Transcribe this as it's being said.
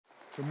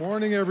Good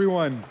morning,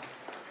 everyone.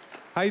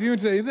 How you doing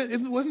today?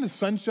 Wasn't the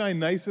sunshine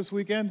nice this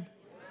weekend?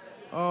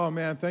 Oh,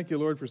 man, thank you,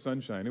 Lord, for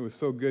sunshine. It was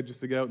so good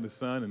just to get out in the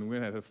sun, and we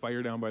had a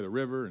fire down by the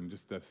river and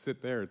just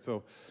sit there. It's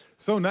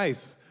so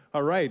nice.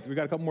 All right, we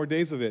got a couple more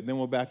days of it, and then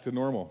we'll back to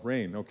normal,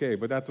 rain. Okay,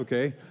 but that's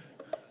okay.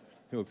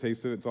 You'll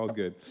taste it. It's all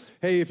good.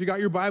 Hey, if you got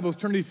your Bibles,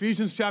 turn to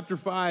Ephesians chapter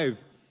 5.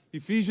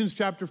 Ephesians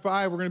chapter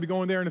 5. We're going to be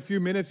going there in a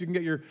few minutes. You can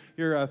get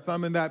your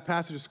thumb in that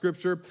passage of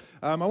Scripture.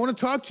 I want to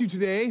talk to you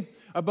today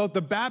about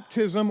the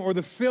baptism or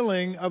the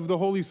filling of the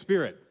Holy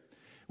Spirit.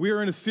 We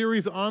are in a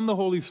series on the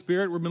Holy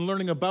Spirit. We've been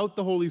learning about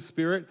the Holy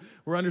Spirit.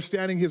 We're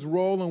understanding His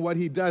role and what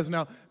He does.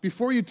 Now,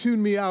 before you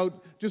tune me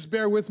out, just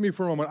bear with me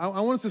for a moment.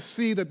 I want us to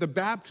see that the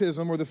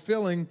baptism or the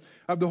filling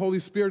of the Holy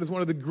Spirit is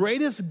one of the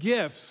greatest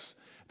gifts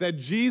that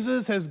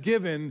Jesus has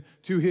given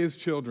to His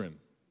children.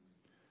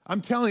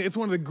 I'm telling you, it's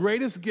one of the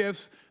greatest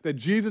gifts that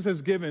Jesus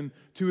has given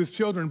to His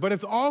children, but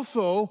it's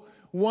also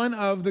one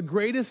of the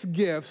greatest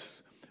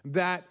gifts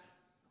that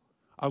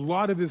a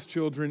lot of His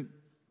children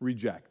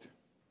reject,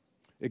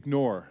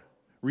 ignore,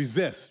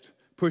 resist,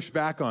 push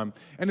back on.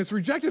 And it's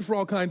rejected for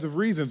all kinds of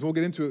reasons. We'll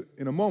get into it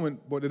in a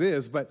moment, what it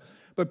is, but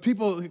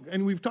people,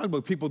 and we've talked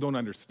about people don't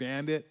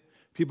understand it.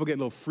 People get a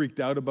little freaked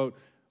out about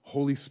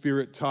Holy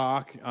Spirit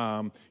talk.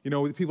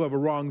 People have a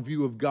wrong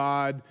view of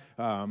God.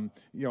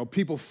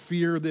 People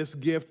fear this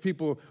gift.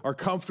 People are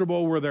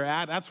comfortable where they're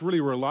at. That's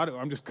really where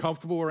I'm just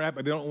comfortable where I'm at,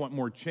 but they don't want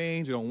more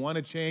change. They don't want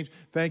to change.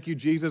 Thank you,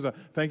 Jesus.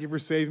 Thank you for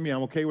saving me.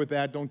 I'm okay with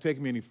that. Don't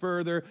take me any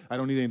further. I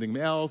don't need anything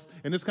else.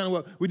 And that's kind of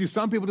what we do.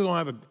 Some people don't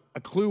have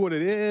a clue what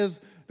it is,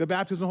 the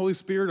baptism of the Holy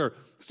Spirit, or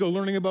still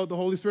learning about the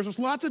Holy Spirit. So there's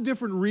lots of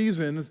different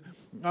reasons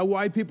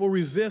why people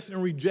resist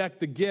and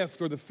reject the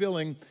gift or the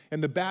filling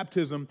and the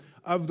baptism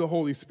of the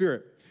Holy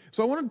Spirit.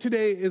 So I want to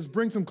today is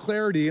bring some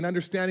clarity and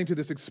understanding to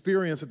this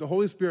experience that the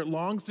Holy Spirit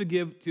longs to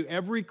give to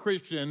every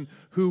Christian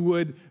who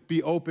would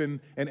be open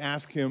and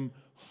ask Him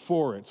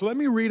for it. So let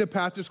me read a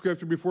passage of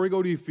Scripture before we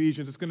go to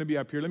Ephesians. It's going to be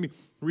up here. Let me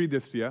read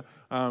this to you,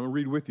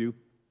 read with you.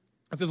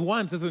 It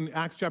says in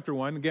Acts chapter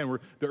 1, again,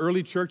 where the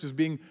early church is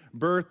being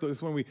birthed. This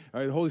is when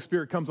the Holy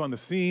Spirit comes on the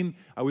scene.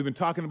 We've been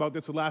talking about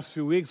this the last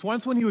few weeks.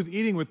 Once when He was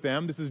eating with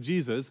them, this is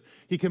Jesus,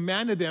 He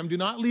commanded them, do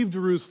not leave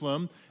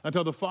Jerusalem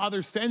until the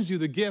Father sends you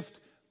the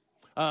gift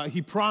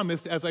He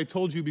promised, as I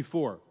told you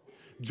before.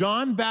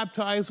 John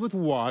baptized with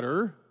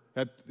water,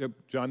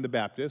 John the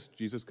Baptist,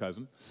 Jesus'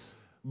 cousin,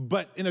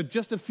 but in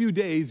just a few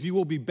days you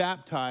will be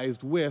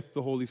baptized with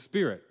the Holy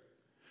Spirit.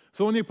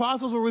 So when the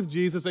apostles were with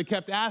Jesus, they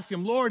kept asking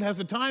Him, Lord, has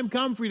the time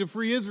come for you to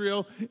free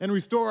Israel and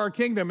restore our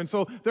kingdom? And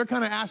so they're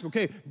kind of asking,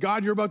 okay,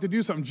 God, you're about to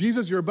do something.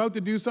 Jesus, you're about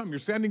to do something. You're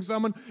sending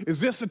someone. Is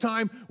this the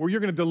time where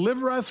you're going to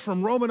deliver us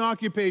from Roman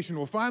occupation?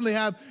 We'll finally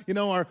have,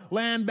 our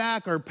land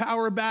back, our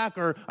power back,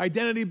 our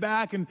identity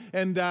back, and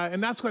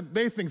that's what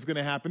they think is going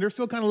to happen. They're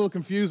still kind of a little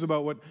confused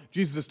about what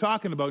Jesus is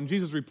talking about. And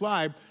Jesus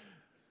replied,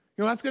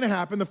 that's going to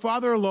happen. The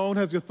Father alone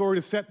has the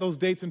authority to set those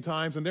dates and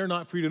times, and they're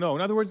not free to know.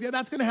 In other words,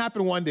 that's going to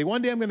happen one day.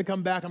 One day I'm going to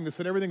come back. I'm going to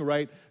set everything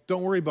right.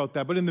 Don't worry about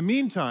that. But in the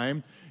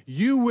meantime,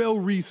 you will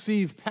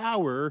receive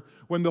power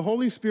when the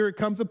Holy Spirit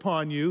comes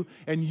upon you,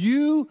 and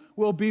you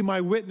will be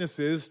my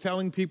witnesses,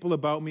 telling people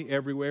about me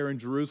everywhere in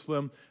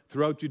Jerusalem,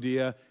 throughout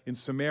Judea, in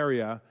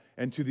Samaria,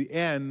 and to the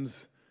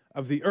ends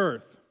of the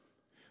earth.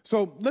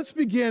 So let's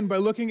begin by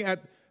looking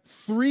at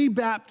 3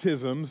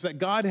 baptisms that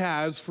God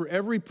has for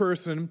every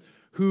person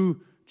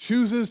who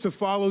chooses to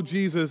follow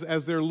Jesus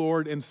as their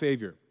Lord and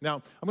Savior. Now,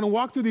 I'm going to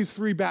walk through these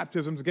 3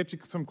 baptisms and get you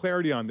some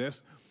clarity on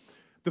this.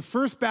 The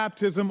first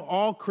baptism,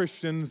 all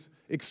Christians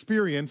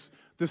experience.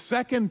 The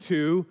second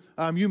 2,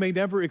 you may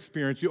never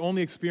experience. You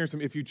only experience them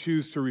if you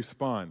choose to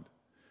respond.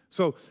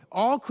 So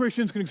all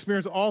Christians can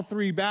experience all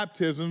 3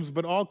 baptisms,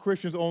 but all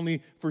Christians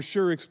only for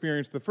sure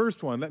experience the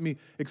first one. Let me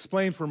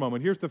explain for a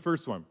moment. Here's the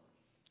first one.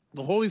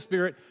 The Holy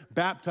Spirit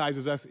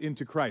baptizes us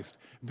into Christ.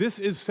 This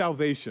is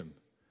salvation.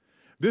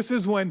 This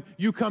is when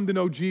you come to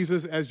know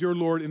Jesus as your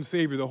Lord and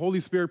Savior. The Holy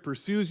Spirit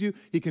pursues you.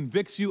 He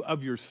convicts you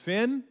of your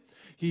sin.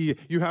 You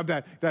have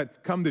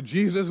that come to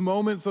Jesus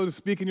moment, so to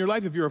speak, in your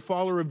life. If you're a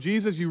follower of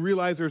Jesus, you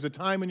realize there's a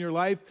time in your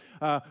life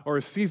or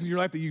a season in your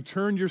life that you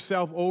turned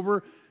yourself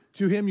over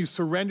to Him. You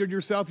surrendered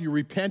yourself. You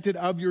repented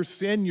of your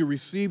sin. You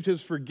received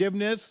His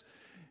forgiveness.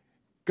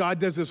 God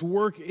does this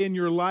work in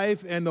your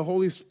life, and the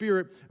Holy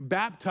Spirit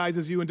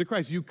baptizes you into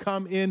Christ. You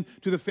come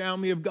into the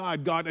family of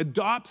God. God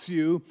adopts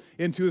you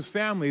into His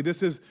family.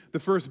 This is the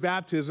first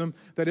baptism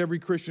that every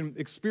Christian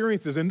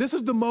experiences, and this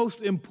is the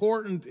most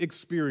important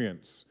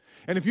experience.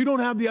 And if you don't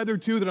have the other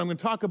 2 that I'm going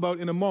to talk about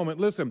in a moment,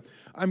 listen,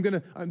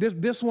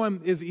 this one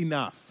is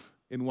enough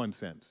in one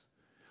sense.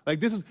 Like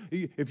this is,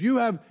 if you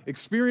have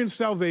experienced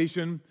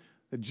salvation,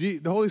 the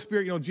Holy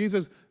Spirit,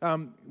 Jesus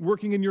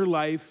working in your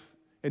life,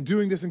 and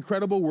doing this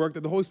incredible work that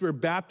the Holy Spirit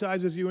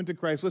baptizes you into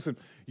Christ, listen,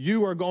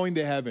 you are going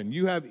to heaven.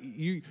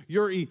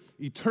 Your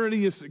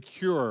eternity is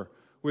secure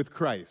with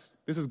Christ.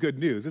 This is good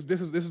news. This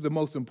is the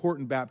most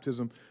important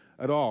baptism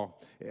of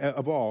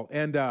all.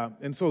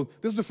 And so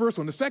this is the first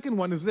one. The second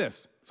one is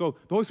this. So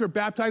the Holy Spirit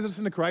baptizes us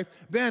into Christ.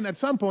 Then at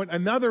some point,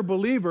 another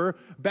believer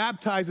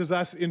baptizes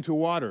us into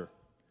water.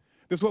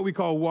 This is what we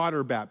call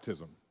water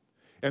baptism.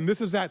 And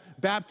this is that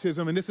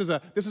baptism, and this is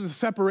a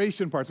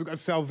separation part. So we've got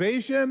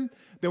salvation,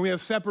 then we have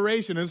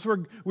separation. And this is where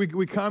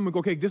we come and go,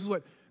 okay, this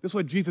is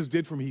what Jesus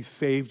did for me. He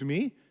saved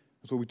me.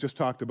 That's what we just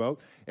talked about.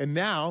 And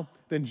now,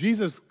 then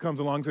Jesus comes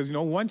along and says,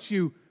 once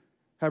you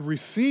have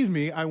received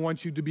me, I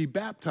want you to be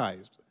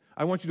baptized.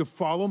 I want you to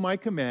follow my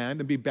command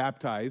and be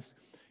baptized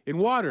in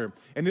water.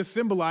 And this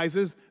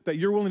symbolizes that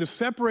you're willing to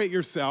separate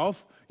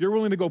yourself. You're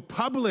willing to go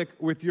public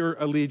with your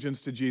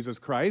allegiance to Jesus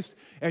Christ,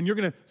 and you're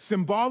going to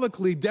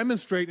symbolically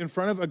demonstrate in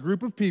front of a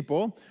group of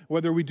people,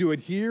 whether we do it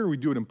here, we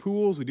do it in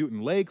pools, we do it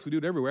in lakes, we do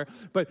it everywhere,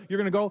 but you're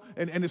going to go,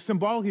 and it's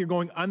symbolic, you're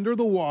going under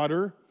the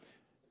water,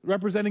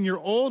 representing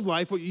your old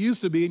life, what you used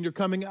to be, and you're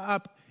coming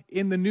up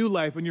in the new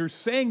life, and you're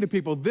saying to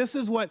people, this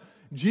is what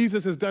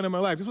Jesus has done in my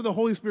life. This is what the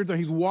Holy Spirit's done.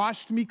 He's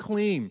washed me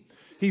clean.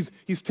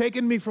 He's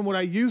taken me from what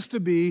I used to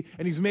be,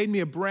 and he's made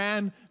me a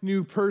brand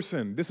new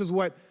person. This is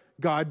what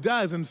God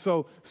does.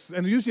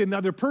 And usually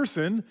another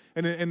person,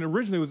 and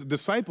originally it was the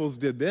disciples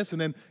did this,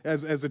 and then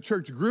as the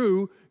church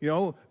grew,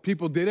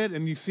 people did it,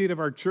 and you see it of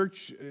our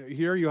church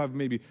here. You have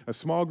maybe a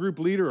small group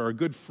leader or a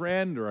good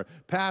friend or a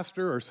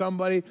pastor or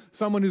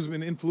someone who's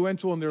been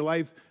influential in their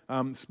life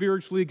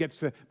spiritually,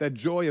 gets that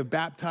joy of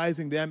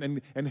baptizing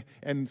them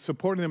and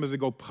supporting them as they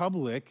go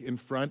public in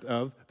front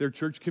of their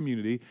church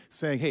community,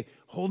 saying, hey,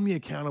 hold me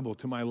accountable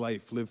to my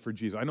life, live for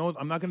Jesus. I know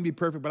I'm not going to be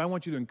perfect, but I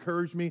want you to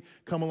encourage me,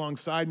 come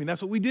alongside me. And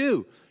that's what we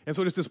do. And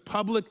so it's this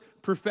public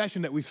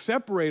profession that we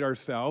separate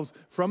ourselves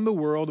from the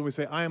world, and we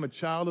say, I am a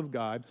child of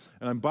God,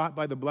 and I'm bought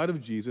by the blood of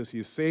Jesus. He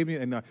has saved me,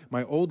 and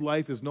my old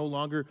life is no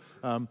longer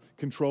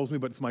controls me,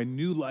 but it's my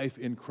new life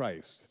in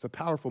Christ. It's a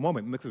powerful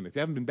moment. And listen, if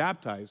you haven't been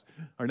baptized,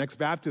 our next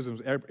baptism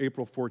is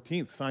April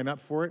 14th. Sign up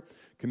for it.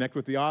 Connect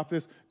with the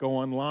office. Go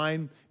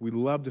online. We'd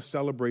love to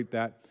celebrate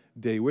that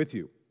day with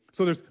you.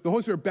 So the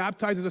Holy Spirit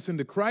baptizes us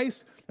into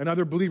Christ.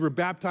 Another believer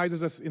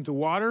baptizes us into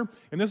water.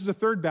 And this is the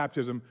third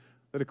baptism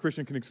that a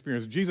Christian can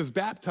experience. Jesus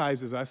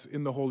baptizes us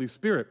in the Holy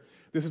Spirit.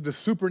 This is the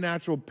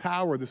supernatural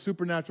power, the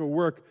supernatural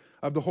work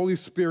of the Holy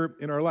Spirit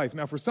in our life.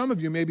 Now, for some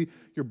of you, maybe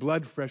your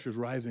blood pressure is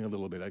rising a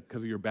little bit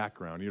because of your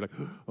background. You're like,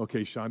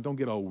 okay, Sean, don't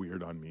get all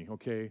weird on me,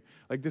 okay?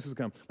 Like this is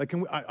kind of, like,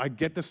 I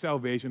get the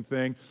salvation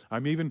thing.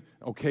 I'm even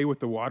okay with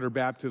the water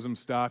baptism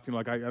stuff.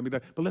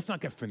 But let's not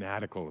get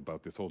fanatical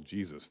about this whole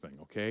Jesus thing,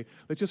 okay?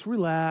 Let's just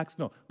relax.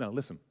 No,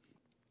 listen.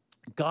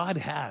 God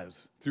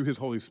has, through his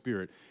Holy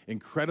Spirit,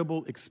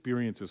 incredible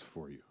experiences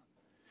for you.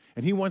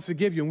 And he wants to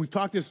give you, and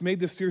we've made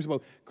this series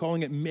about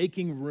calling it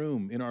making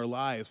room in our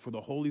lives for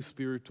the Holy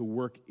Spirit to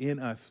work in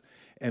us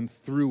and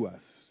through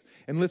us.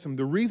 And listen,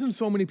 the reason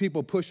so many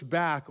people push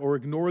back or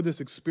ignore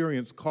this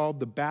experience called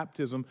the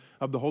baptism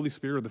of the Holy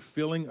Spirit or the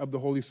filling of the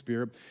Holy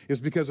Spirit is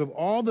because of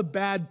all the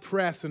bad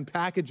press and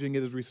packaging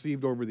it has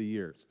received over the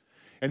years.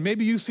 And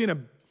maybe you've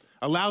seen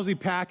a lousy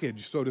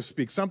package, so to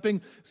speak.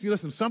 Something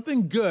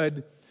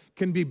good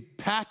can be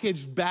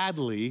packaged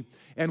badly,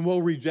 and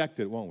we'll reject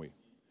it, won't we?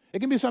 It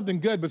can be something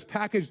good, but it's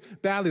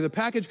packaged badly. The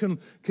package can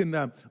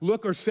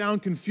look or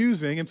sound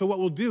confusing, and so what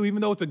we'll do,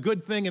 even though it's a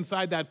good thing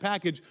inside that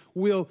package,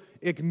 we'll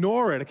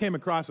ignore it. I came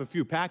across a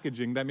few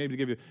packaging that maybe to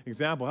give you an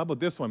example. How about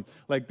this one?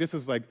 This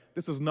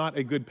is not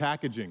a good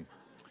packaging.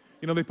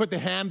 They put the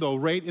handle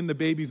right in the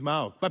baby's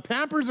mouth. But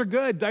Pampers are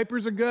good,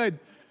 diapers are good.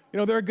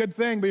 They're a good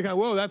thing, but you're kind of,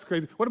 whoa, that's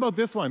crazy. What about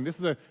this one? This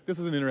is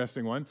an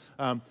interesting one.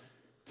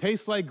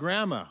 Tastes like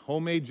grandma,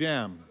 homemade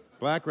jam,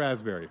 black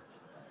raspberry.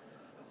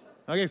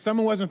 Okay,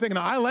 someone wasn't thinking,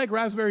 I like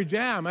raspberry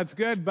jam, that's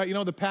good, but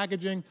the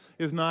packaging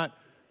is not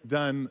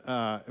done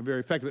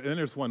very effectively. And then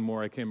there's one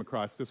more I came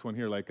across, this one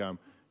here,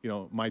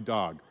 my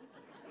dog.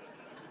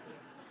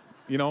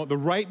 The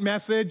right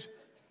message,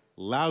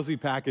 lousy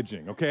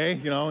packaging, okay?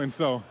 And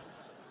so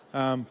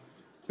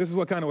this is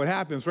what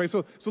happens, right?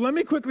 So let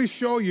me quickly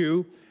show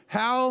you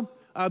how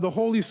the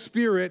Holy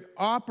Spirit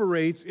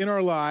operates in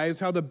our lives,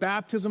 how the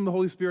baptism of the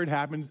Holy Spirit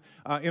happens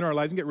in our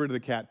lives. You can get rid of the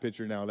cat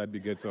picture now, that'd be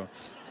good. So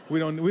we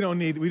don't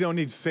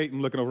need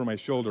Satan looking over my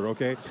shoulder,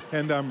 okay?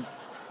 And all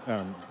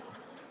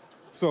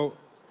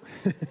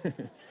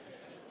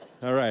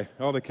right,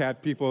 all the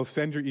cat people,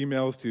 send your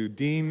emails to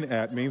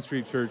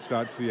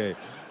dean@mainstreetchurch.ca.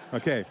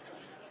 Okay,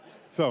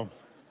 so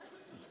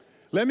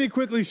let me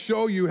quickly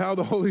show you how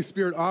the Holy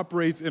Spirit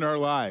operates in our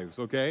lives,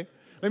 okay?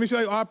 Let me show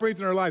you how it operates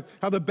in our lives,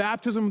 how the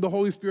baptism of the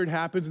Holy Spirit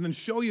happens, and then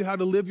show you how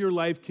to live your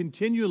life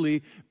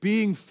continually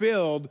being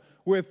filled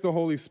with the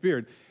Holy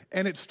Spirit.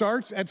 And it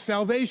starts at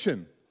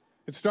salvation.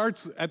 It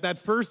starts at that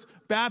first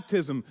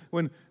baptism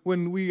when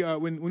we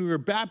were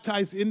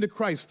baptized into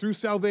Christ through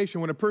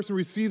salvation. When a person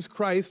receives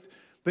Christ,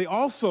 they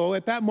also,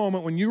 at that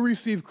moment, when you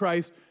receive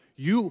Christ,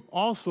 you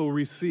also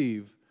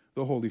receive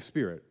the Holy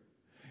Spirit.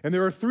 And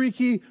there are three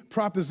key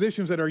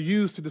propositions that are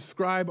used to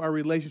describe our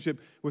relationship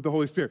with the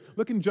Holy Spirit.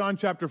 Look in John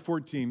chapter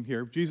 14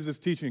 here. Jesus is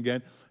teaching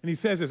again, and he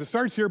says this. It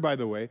starts here, by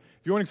the way.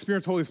 If you want to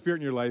experience Holy Spirit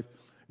in your life,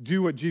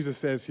 do what Jesus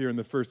says here in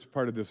the first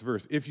part of this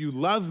verse. If you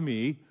love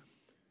me,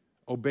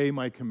 obey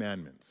my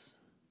commandments.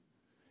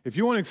 If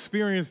you want to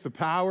experience the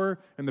power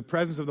and the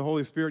presence of the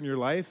Holy Spirit in your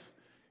life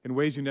in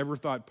ways you never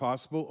thought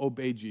possible,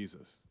 obey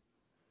Jesus.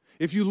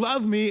 If you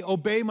love me,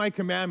 obey my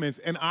commandments,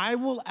 and I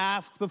will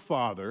ask the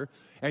Father,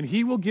 and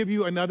he will give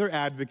you another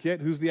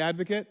advocate. Who's the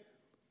advocate?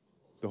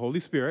 The Holy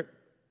Spirit,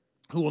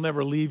 who will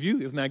never leave you.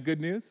 Isn't that good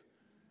news?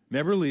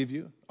 Never leave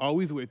you,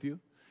 always with you.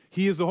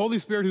 He is the Holy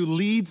Spirit who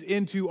leads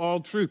into all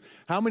truth.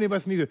 How many of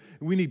us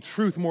we need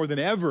truth more than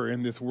ever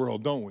in this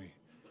world, don't we?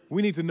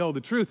 We need to know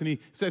the truth, and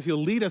he says he'll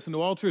lead us into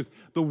all truth.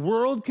 The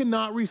world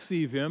cannot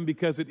receive him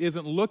because it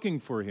isn't looking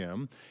for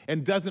him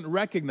and doesn't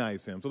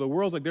recognize him. So the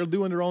world's like they're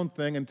doing their own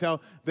thing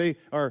until they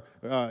are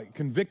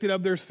convicted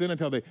of their sin,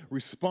 until they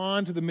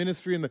respond to the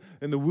ministry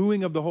and the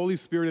wooing of the Holy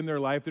Spirit in their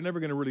life. They're never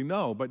going to really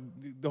know. But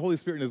the Holy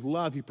Spirit in his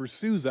love, he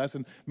pursues us,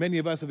 and many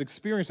of us have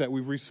experienced that.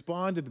 We've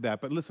responded to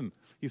that. But listen,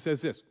 he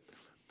says this,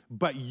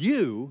 but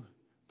you,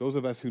 those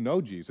of us who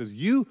know Jesus,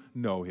 you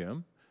know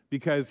him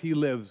because he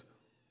lives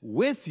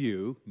with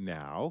you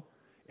now,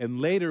 and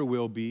later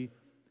will be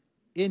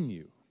in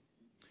you.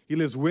 He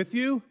lives with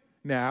you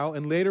now,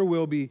 and later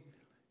will be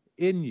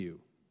in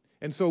you.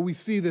 And so we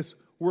see this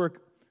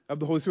work of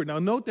the Holy Spirit. Now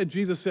note that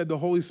Jesus said the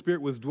Holy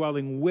Spirit was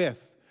dwelling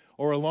with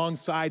or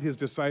alongside his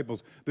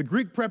disciples. The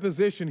Greek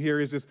preposition here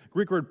is this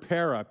Greek word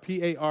para,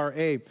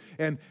 P-A-R-A.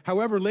 And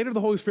however, later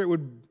the Holy Spirit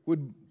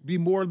would be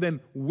more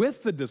than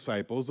with the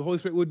disciples. The Holy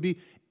Spirit would be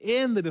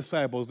in the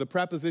disciples. The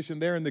preposition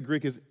there in the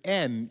Greek is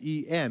en,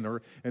 E-N,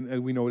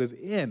 and we know it as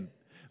in.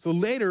 So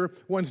later,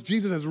 once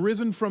Jesus has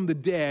risen from the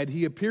dead,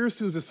 he appears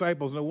to his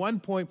disciples. And at one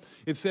point,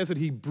 it says that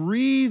he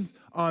breathed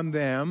on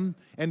them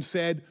and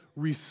said,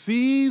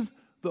 receive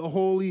the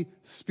Holy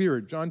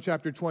Spirit. John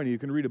chapter 20, you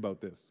can read about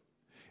this.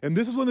 And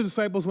this is when the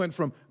disciples went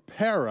from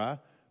para,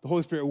 the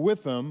Holy Spirit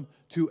with them,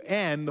 to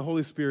en, the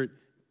Holy Spirit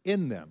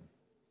in them.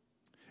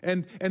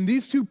 And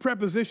these two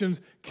prepositions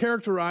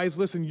characterize,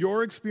 listen,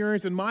 your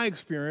experience and my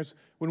experience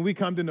when we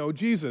come to know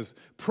Jesus.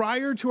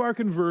 Prior to our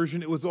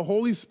conversion, it was the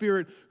Holy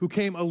Spirit who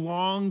came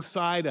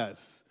alongside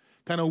us,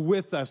 kind of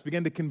with us,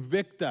 began to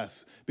convict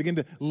us, began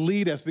to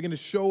lead us, began to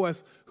show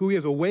us who he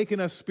is, awaken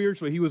us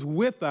spiritually. He was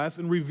with us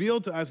and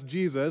revealed to us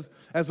Jesus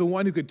as the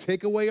one who could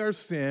take away our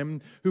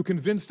sin, who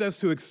convinced us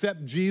to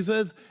accept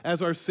Jesus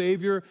as our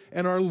Savior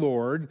and our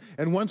Lord.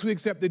 And once we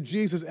accepted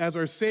Jesus as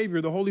our Savior,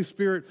 the Holy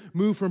Spirit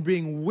moved from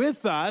being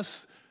with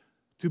us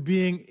to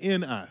being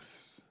in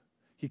us.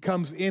 He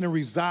comes in and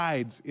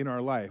resides in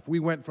our life. We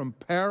went from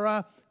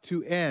para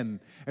to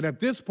en. And at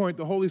this point,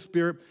 the Holy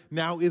Spirit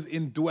now is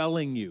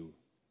indwelling you.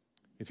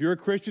 If you're a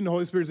Christian, the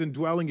Holy Spirit is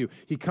indwelling you.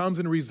 He comes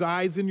and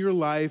resides in your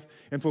life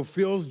and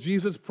fulfills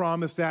Jesus'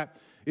 promise that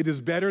it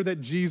is better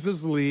that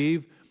Jesus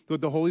leave so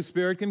that the Holy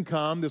Spirit can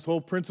come. This whole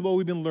principle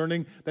we've been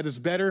learning, that it's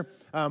better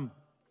to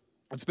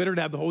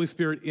have the Holy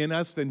Spirit in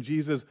us than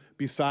Jesus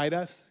beside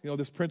us. You know,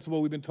 this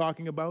principle we've been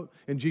talking about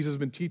and Jesus has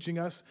been teaching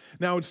us.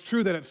 Now, it's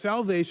true that at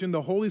salvation,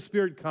 the Holy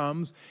Spirit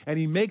comes and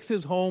he makes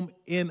his home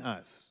in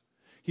us.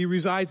 He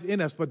resides in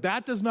us, but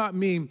that does not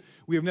mean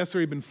we have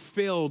necessarily been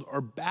filled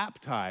or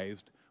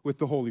baptized with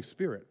the Holy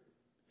Spirit.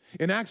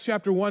 In Acts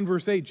chapter 1,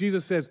 verse 8,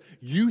 Jesus says,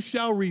 you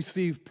shall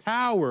receive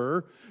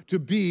power to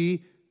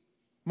be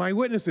my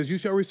witnesses. You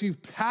shall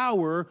receive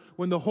power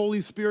when the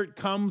Holy Spirit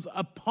comes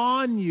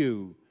upon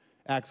you,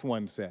 Acts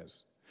 1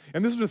 says.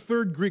 And this is the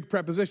third Greek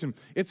preposition.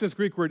 It's this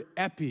Greek word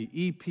epi,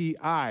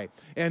 E-P-I.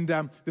 And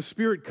the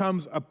Spirit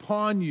comes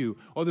upon you,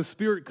 or the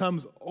Spirit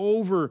comes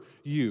over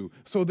you.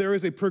 So there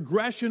is a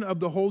progression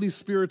of the Holy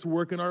Spirit's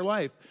work in our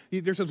life.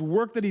 There's this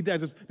work that he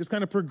does. It's this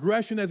kind of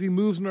progression as he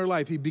moves in our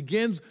life. He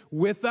begins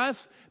with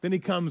us, then he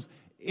comes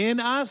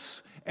in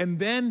us, and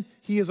then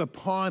he is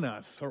upon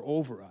us or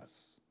over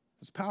us.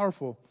 It's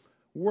powerful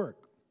work.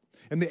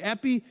 And the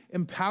epi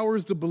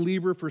empowers the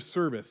believer for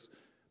service,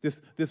 this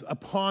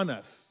upon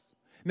us.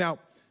 Now,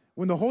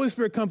 when the Holy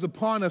Spirit comes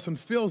upon us and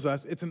fills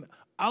us, it's an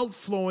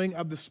outflowing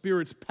of the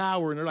Spirit's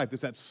power in our life.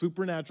 There's that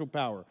supernatural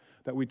power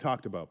that we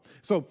talked about.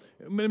 So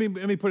let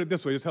me put it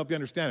this way, just help you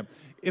understand it.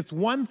 It's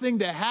one thing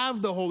to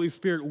have the Holy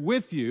Spirit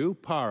with you,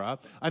 para,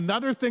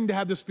 another thing to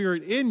have the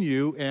Spirit in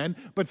you,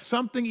 but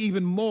something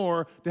even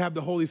more to have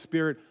the Holy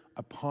Spirit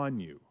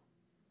upon you.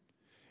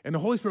 And the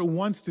Holy Spirit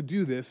wants to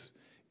do this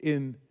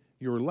in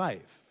your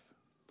life.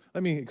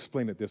 Let me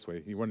explain it this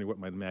way. You're wondering what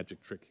my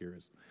magic trick here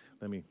is.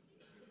 Let me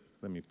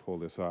pull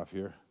this off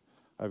here.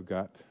 I've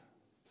got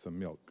some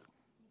milk.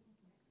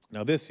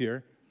 Now this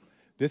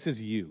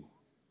is you.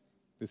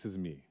 This is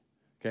me,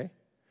 okay?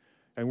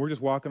 And we're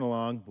just walking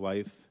along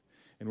life,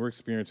 and we're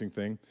experiencing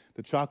things.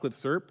 The chocolate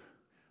syrup,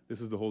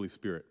 this is the Holy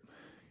Spirit.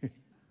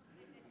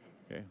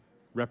 Okay?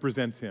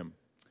 Represents him.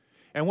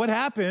 And what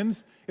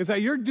happens is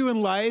that you're doing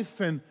life,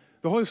 and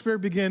the Holy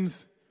Spirit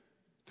begins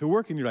to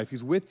work in your life.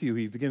 He's with you.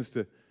 He begins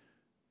to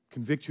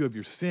convict you of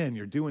your sin.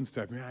 You're doing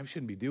stuff. Man, I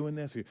shouldn't be doing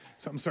this.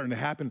 Something's starting to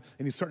happen,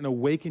 and he's starting to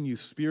awaken you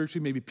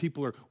spiritually. Maybe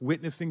people are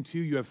witnessing to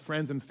you. You have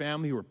friends and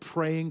family who are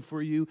praying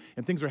for you,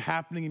 and things are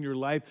happening in your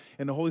life,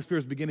 and the Holy Spirit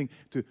is beginning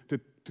to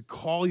to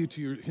call you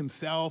to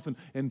himself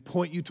and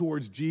point you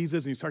towards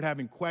Jesus, and you start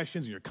having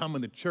questions, and you're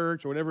coming to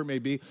church or whatever it may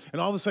be,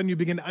 and all of a sudden you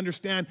begin to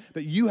understand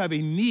that you have a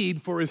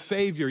need for a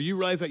Savior. You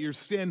realize that your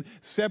sin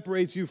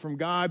separates you from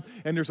God,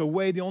 and there's a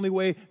way, the only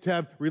way to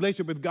have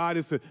relationship with God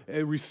is to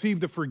receive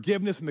the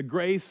forgiveness and the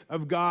grace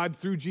of God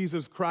through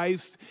Jesus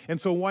Christ. And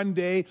so one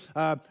day,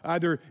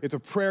 either it's a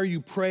prayer you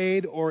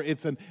prayed, or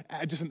it's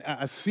just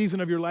a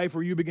season of your life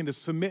where you begin to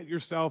submit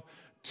yourself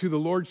to the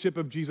lordship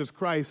of Jesus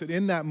Christ. And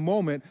in that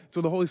moment,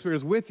 so the Holy Spirit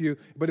is with you,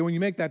 but when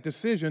you make that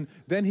decision,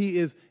 then he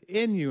is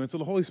in you. And so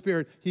the Holy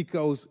Spirit, he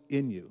goes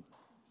in you.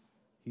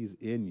 He's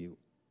in you.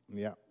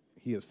 Yeah,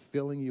 he is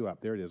filling you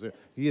up. There it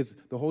is.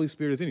 The Holy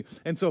Spirit is in you.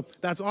 And so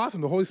that's awesome.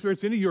 The Holy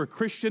Spirit's in you. You're a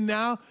Christian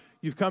now.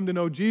 You've come to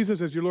know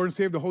Jesus as your Lord and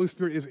Savior. The Holy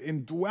Spirit is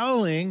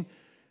indwelling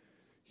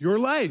your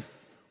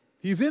life.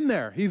 He's in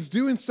there. He's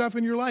doing stuff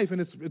in your life,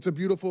 and it's a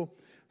beautiful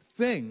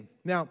thing.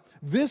 Now,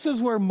 this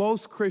is where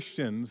most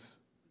Christians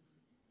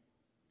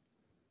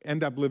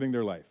end up living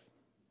their life.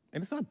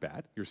 And it's not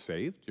bad. You're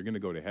saved. You're going to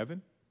go to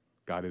heaven.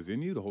 God is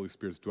in you. The Holy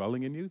Spirit's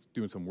dwelling in you. It's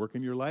doing some work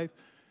in your life.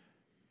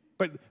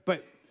 But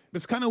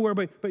it's kind of where,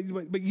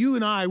 but you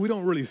and I, we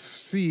don't really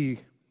see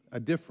a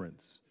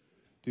difference,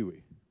 do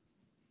we?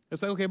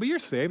 It's like, okay, but you're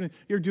saved, and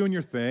you're doing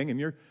your thing, and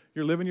you're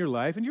living your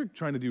life, and you're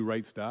trying to do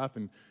right stuff,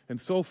 and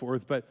so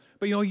forth. But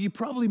you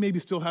probably maybe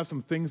still have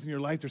some things in your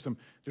life. There's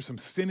some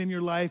sin in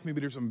your life. Maybe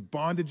there's some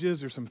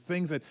bondages. There's some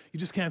things that you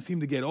just can't seem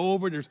to get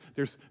over.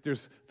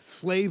 There's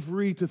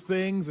slavery to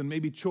things, and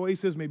maybe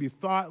choices, maybe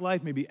thought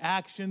life, maybe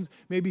actions.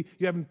 Maybe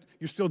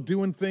you're still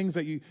doing things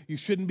that you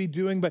shouldn't be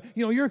doing. But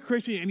you're a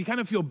Christian, and you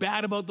kind of feel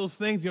bad about those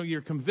things.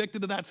 You're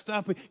convicted of that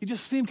stuff, but you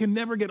just can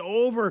never get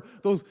over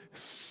those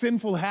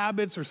sinful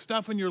habits or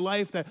stuff in your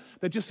life that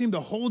just seem to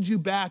hold you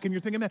back. And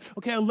you're thinking, man,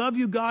 okay, I love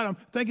you, God. I'm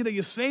thanking that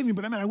you saved me,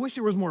 but I wish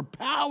there was more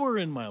power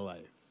in my life.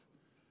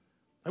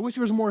 I wish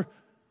there was more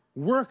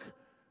work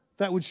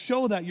that would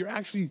show that you're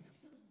actually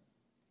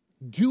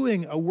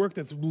doing a work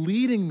that's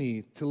leading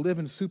me to live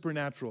in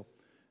supernatural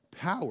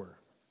power.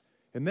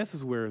 And this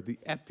is where the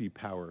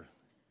epi-power,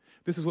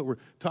 this is what we're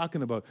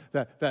talking about,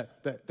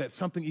 that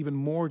something even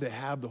more to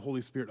have the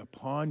Holy Spirit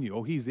upon you.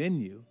 Oh, he's in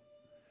you.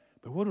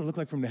 But what would it look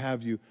like for him to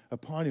have you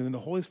upon you? And the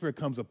Holy Spirit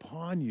comes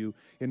upon you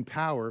in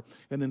power,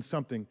 and then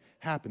something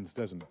happens,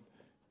 doesn't it?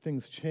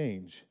 Things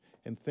change,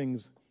 and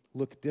things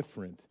look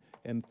different,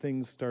 and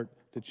things start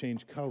to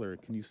change color.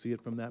 Can you see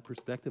it from that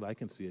perspective? I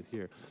can see it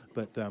here.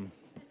 But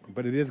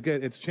it is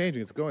good. It's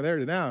changing. It's going there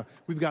now.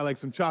 We've got like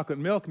some chocolate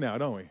milk now,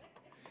 don't we?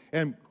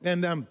 And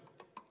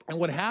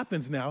what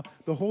happens now,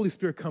 the Holy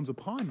Spirit comes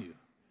upon you.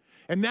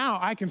 And now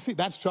I can see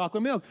that's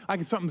chocolate milk.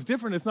 Something's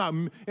different. It's not,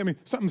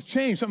 something's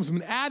changed. Something's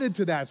been added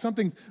to that.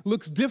 Something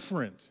looks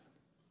different.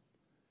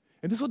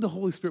 And this is what the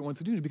Holy Spirit wants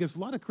to do, because a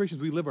lot of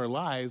Christians, we live our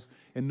lives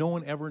and no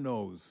one ever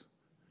knows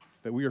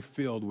that we are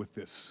filled with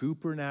this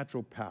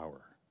supernatural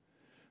power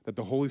that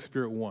the Holy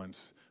Spirit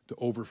wants to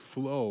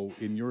overflow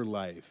in your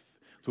life.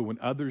 So when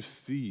others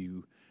see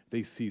you,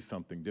 they see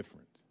something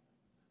different.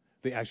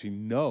 They actually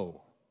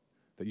know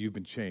that you've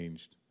been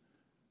changed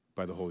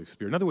by the Holy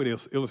Spirit. Another way to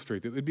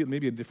illustrate it would be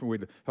maybe a different way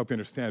to help you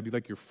understand. It'd be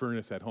like your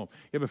furnace at home.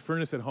 You have a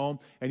furnace at home,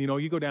 and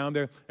you go down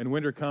there, and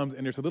winter comes,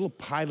 and there's a little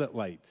pilot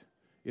light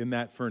in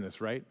that furnace,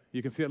 right?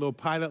 You can see that little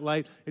pilot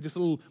light. It's just a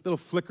little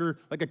flicker,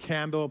 like a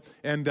candle.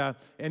 And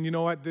you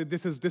know what?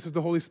 This is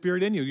the Holy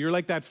Spirit in you. You're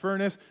like that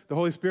furnace. The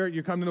Holy Spirit.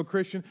 You come to know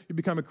Christian. You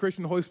become a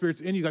Christian. The Holy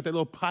Spirit's in you. You got that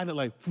little pilot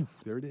light. Poof,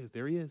 there it is.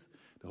 There he is.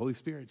 The Holy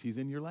Spirit. He's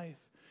in your life.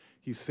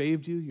 He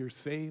saved you. You're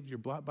saved. You're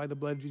bought by the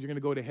blood of Jesus. You're going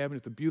to go to heaven.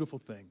 It's a beautiful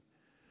thing.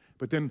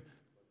 But then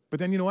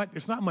you know what?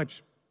 There's not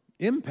much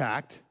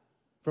impact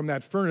from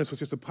that furnace with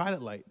just a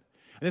pilot light.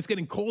 And it's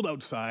getting cold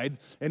outside,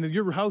 and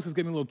your house is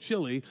getting a little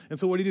chilly, and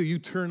so what do? You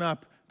turn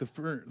up the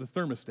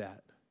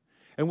thermostat.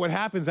 And what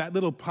happens, that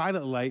little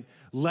pilot light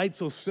lights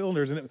those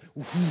cylinders, and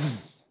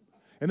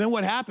then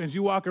what happens?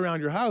 You walk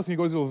around your house, and you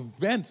go to those little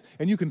vents,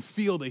 and you can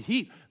feel the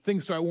heat.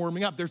 Things start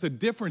warming up. There's a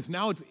difference.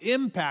 Now it's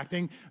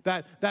impacting,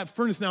 that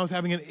furnace now is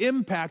having an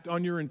impact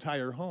on your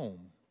entire home.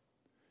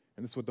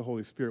 And this is what the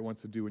Holy Spirit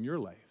wants to do in your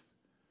life.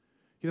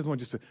 He doesn't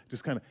want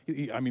just kind of,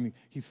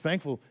 he's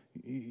thankful.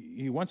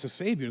 He wants to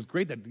save you. It's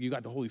great that you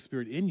got the Holy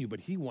Spirit in you, but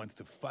he wants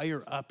to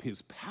fire up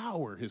his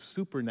power, his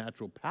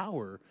supernatural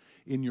power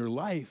in your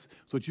life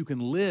so that you can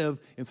live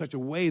in such a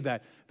way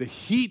that the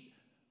heat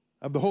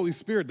of the Holy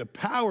Spirit, the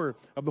power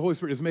of the Holy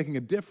Spirit is making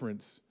a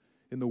difference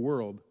in the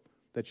world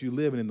that you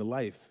live and in the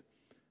life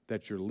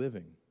that you're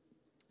living.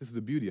 This is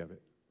the beauty of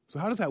it. So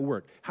how does that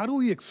work? How do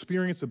we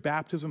experience the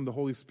baptism of the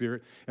Holy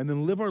Spirit and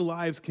then live our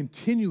lives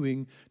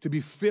continuing to be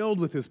filled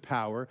with his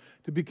power,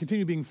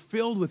 continue being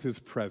filled with his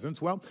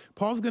presence? Well,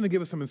 Paul's going to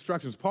give us some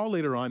instructions. Paul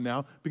later on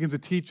now begins to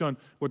teach on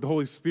what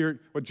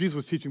Jesus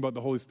was teaching about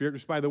the Holy Spirit,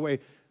 which, by the way,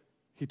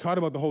 he taught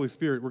about the Holy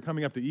Spirit. We're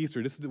coming up to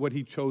Easter. This is what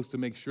he chose to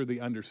make sure they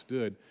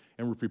understood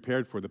and were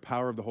prepared for, the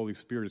power of the Holy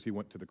Spirit as he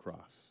went to the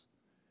cross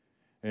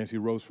and as he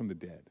rose from the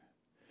dead.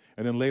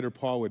 And then later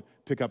Paul would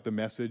pick up the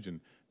message, and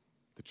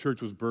the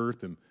church was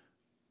birthed, and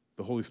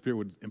the Holy Spirit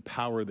would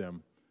empower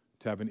them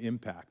to have an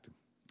impact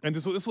And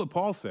this is what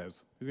Paul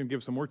says. He's going to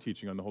give some more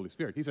teaching on the Holy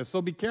Spirit. He says,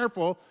 so be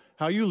careful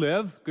how you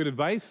live. Good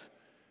advice.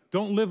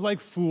 Don't live like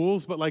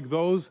fools, but like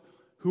those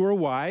who are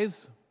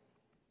wise.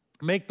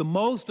 Make the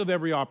most of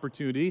every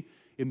opportunity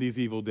in these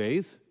evil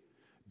days.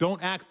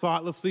 Don't act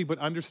thoughtlessly, but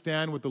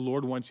understand what the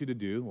Lord wants you to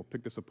do. We'll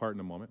pick this apart in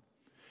a moment.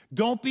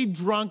 Don't be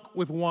drunk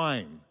with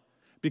wine,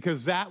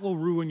 because that will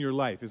ruin your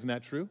life. Isn't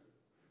that true?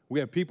 We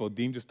have people,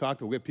 Dean just talked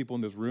to, we have people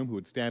in this room who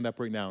would stand up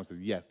right now and say,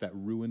 yes, that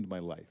ruined my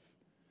life.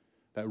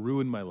 That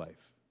ruined my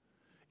life.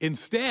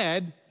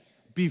 Instead,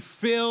 be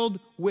filled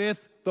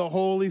with the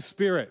Holy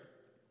Spirit,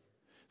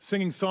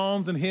 singing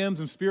psalms and hymns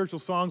and spiritual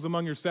songs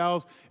among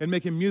yourselves and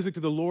making music to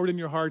the Lord in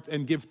your hearts,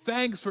 and give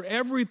thanks for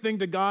everything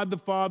to God the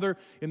Father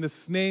in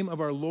the name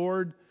of our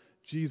Lord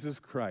Jesus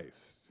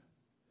Christ.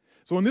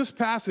 So in this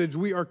passage,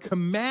 we are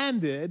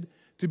commanded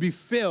to be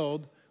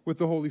filled with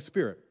the Holy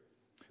Spirit.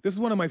 This is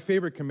one of my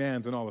favorite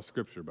commands in all of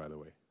Scripture, by the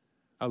way.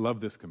 I love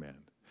this command.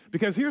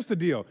 Because here's the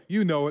deal.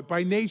 You know it.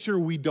 By nature,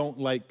 we don't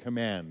like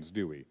commands,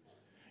 do we?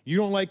 You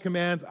don't like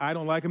commands. I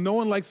don't like them. No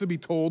one likes to be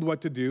told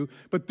what to do.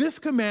 But this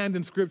command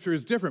in Scripture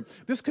is different.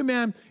 This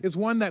command is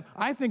one that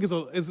I think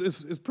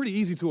is pretty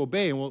easy to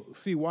obey, and we'll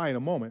see why in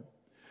a moment.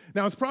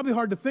 Now, it's probably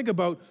hard to think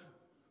about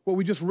what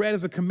we just read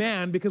as a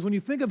command, because when you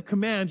think of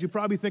commands, you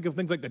probably think of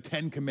things like the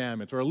 10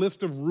 Commandments or a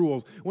list of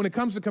rules. When it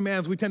comes to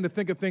commands, we tend to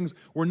think of things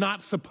we're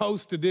not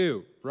supposed to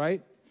do,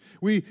 right?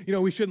 We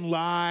shouldn't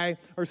lie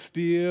or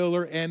steal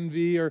or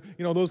envy or,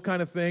 those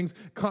kind of things.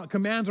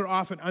 Commands are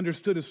often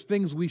understood as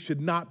things we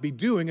should not be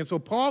doing. And so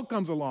Paul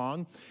comes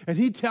along and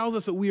he tells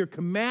us that we are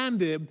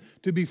commanded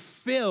to be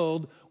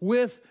filled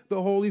with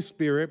the Holy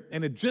Spirit,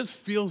 and it just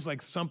feels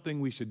like something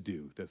we should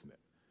do, doesn't it?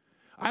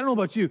 I don't know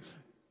about you.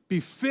 Be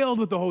filled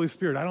with the Holy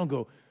Spirit. I don't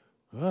go,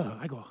 ugh.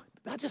 I go,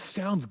 that just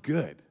sounds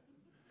good.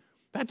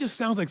 That just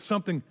sounds like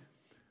something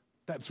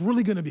that's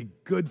really going to be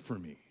good for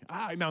me.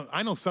 I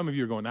know some of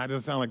you are going, that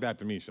doesn't sound like that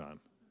to me, Sean,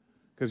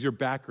 because your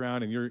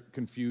background and your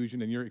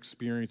confusion and your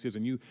experiences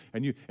and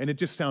it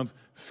just sounds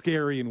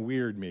scary and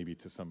weird maybe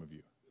to some of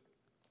you.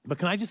 But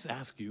can I just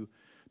ask you,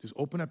 just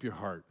open up your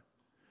heart,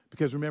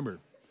 because remember,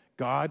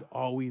 God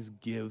always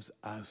gives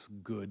us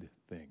good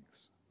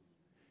things.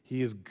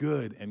 He is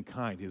good and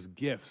kind. His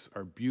gifts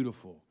are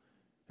beautiful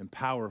and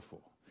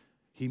powerful.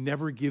 He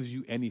never gives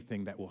you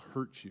anything that will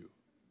hurt you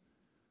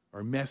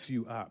or mess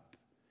you up.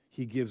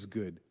 He gives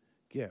good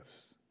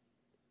gifts.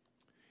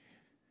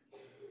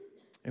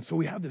 And so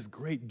we have this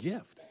great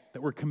gift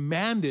that we're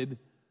commanded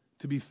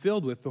to be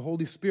filled with, the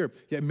Holy Spirit.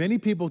 Yet many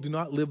people do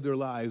not live their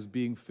lives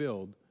being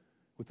filled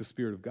with the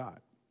Spirit of God.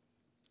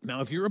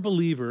 Now, if you're a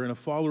believer and a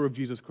follower of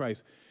Jesus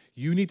Christ,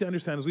 you need to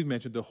understand, as we've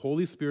mentioned, the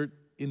Holy Spirit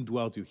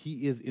indwells you.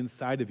 He is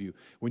inside of you.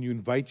 When you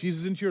invite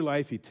Jesus into your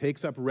life, he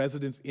takes up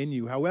residence in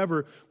you.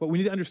 However, what we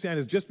need to understand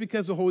is just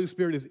because the Holy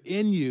Spirit is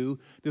in you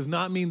does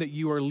not mean that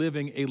you are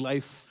living a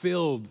life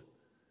filled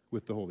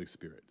with the Holy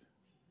Spirit.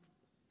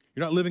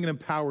 You're not living an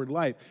empowered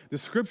life. The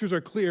Scriptures are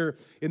clear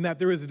in that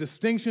there is a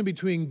distinction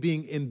between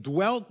being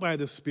indwelt by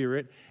the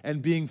Spirit and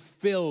being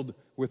filled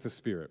with the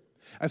Spirit.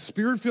 A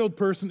Spirit-filled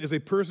person is a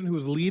person who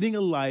is leading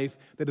a life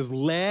that is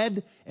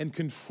led and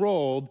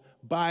controlled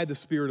by the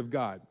Spirit of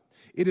God.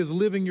 It is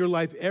living your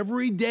life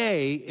every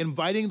day,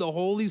 inviting the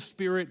Holy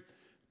Spirit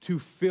to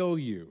fill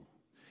you.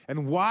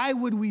 And why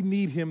would we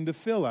need him to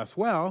fill us?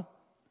 Well,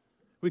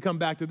 we come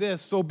back to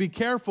this. So be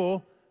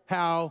careful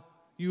how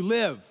you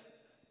live.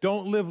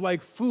 Don't live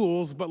like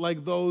fools, but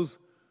like those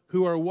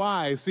who are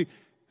wise.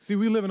 See,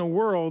 we live in a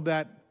world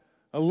that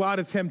a lot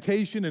of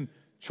temptation and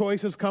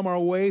choices come our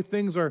way.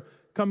 Things are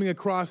coming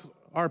across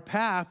our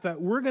path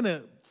that we're going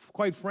to,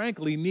 quite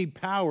frankly, need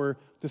power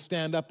to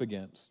stand up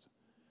against,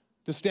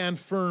 to stand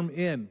firm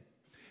in.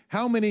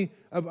 How many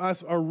of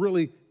us are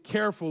really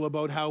careful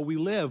about how we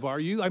live? Are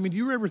you? I mean, do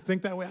you ever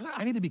think that way?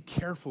 I need to be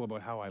careful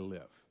about how I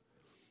live.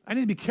 I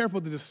need to be careful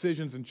with the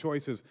decisions and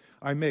choices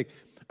I make.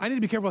 I need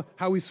to be careful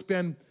how we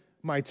spend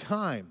my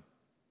time.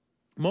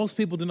 Most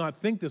people do not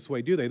think this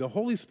way, do they? The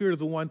Holy Spirit is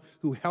the one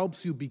who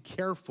helps you be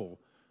careful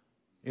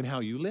in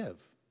how you live.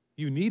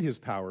 You need his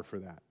power for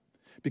that.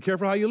 Be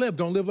careful how you live.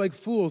 Don't live like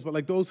fools, but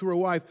like those who are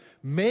wise.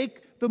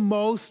 Make the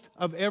most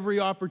of every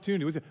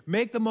opportunity.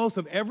 Make the most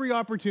of every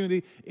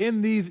opportunity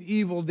in these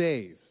evil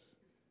days.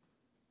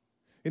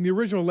 In the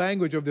original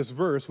language of this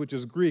verse, which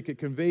is Greek, it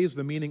conveys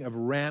the meaning of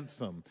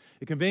ransom.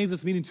 It conveys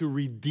this meaning to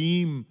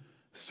redeem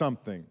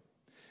something.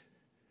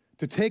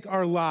 To take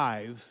our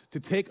lives,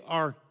 to take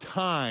our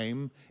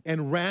time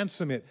and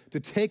ransom it, to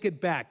take it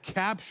back,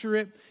 capture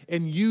it,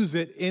 and use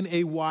it in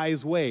a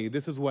wise way.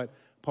 This is what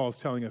Paul's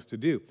telling us to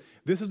do.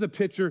 This is the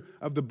picture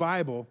of the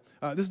Bible.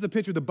 This is the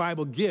picture the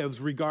Bible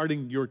gives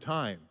regarding your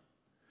time.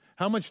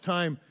 How much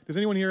time, does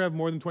anyone here have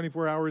more than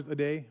 24 hours a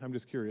day? I'm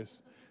just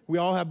curious. We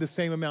all have the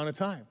same amount of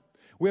time.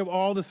 We have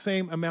all the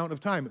same amount of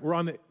time. We're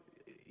on the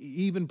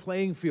even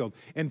playing field.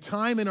 And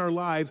time in our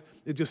lives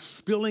is just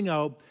spilling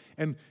out.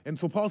 And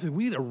so Paul says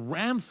we need to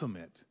ransom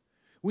it.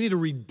 We need to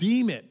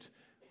redeem it.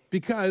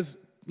 Because,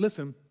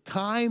 listen,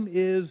 time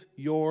is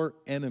your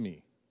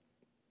enemy.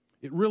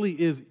 It really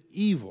is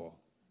evil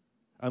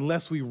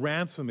unless we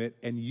ransom it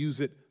and use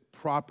it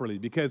properly,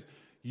 because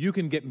you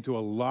can get into a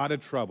lot of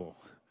trouble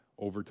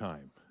over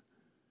time.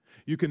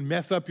 You can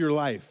mess up your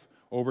life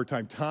over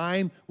time.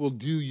 Time will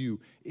do you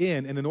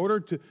in. And in order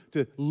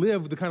to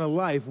live the kind of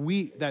life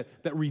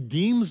that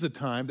redeems the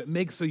time, that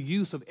makes a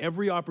use of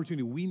every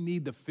opportunity, we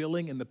need the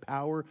filling and the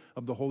power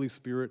of the Holy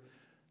Spirit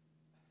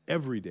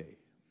every day.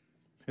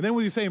 And then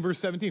what do you say in verse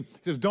 17?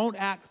 It says, don't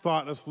act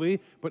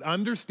thoughtlessly, but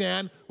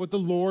understand what the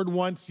Lord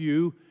wants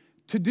you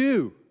to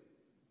do.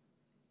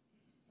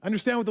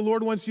 Understand what the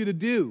Lord wants you to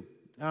do.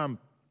 In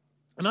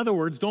other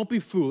words, don't be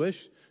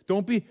foolish.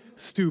 Don't be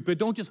stupid.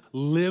 Don't just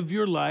live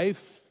your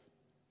life.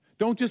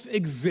 Don't just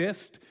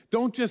exist.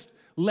 Don't just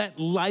let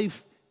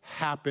life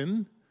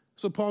happen.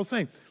 So Paul's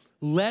saying,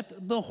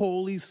 let the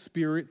Holy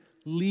Spirit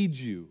lead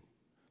you.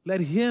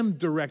 Let him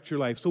direct your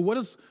life. So what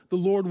does the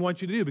Lord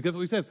want you to do? Because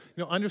what he says,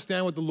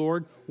 understand what the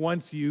Lord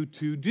wants you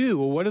to do.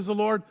 Well, what does the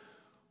Lord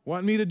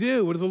want me to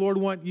do? What does the Lord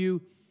want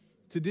you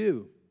to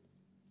do?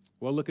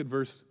 Well, look at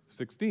verse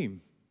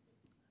 16.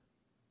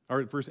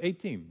 Or at verse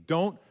 18.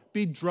 Don't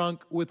be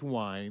drunk with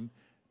wine,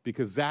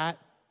 because that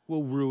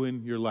will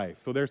ruin your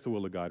life. So there's the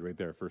will of God right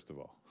there, first of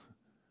all.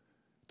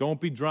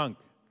 Don't be drunk.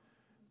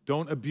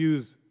 Don't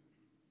abuse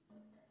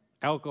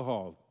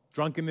alcohol.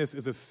 Drunkenness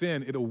is a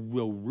sin. It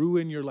will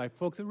ruin your life.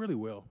 Folks, it really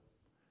will.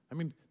 I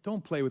mean,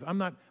 don't play with it.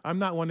 I'm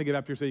not one to get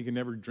up here and say you can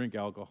never drink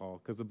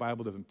alcohol, because the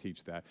Bible doesn't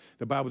teach that.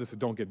 The Bible just says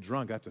don't get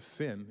drunk. That's a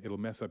sin. It'll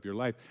mess up your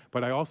life.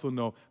 But I also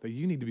know that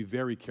you need to be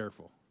very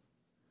careful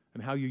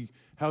and how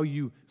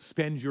you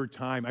spend your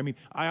time. I mean,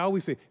 I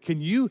always say,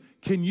 can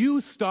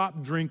you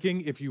stop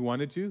drinking if you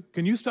wanted to?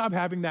 Can you stop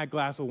having that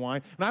glass of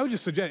wine? And I would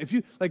just suggest,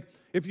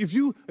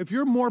 if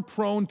you're more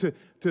prone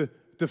to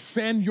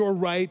defend your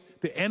right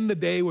to end the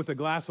day with a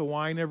glass of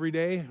wine every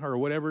day or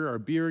whatever, or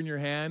beer in your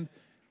hand,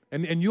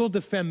 and you'll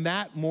defend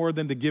that more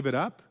than to give it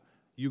up,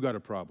 you got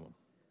a problem.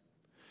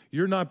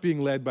 You're not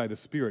being led by the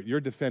Spirit. You're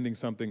defending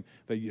something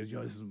that this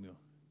is.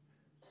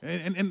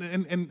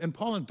 And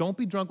Paul, don't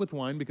be drunk with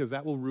wine, because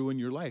that will ruin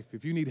your life.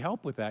 If you need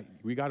help with that,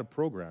 we got a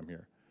program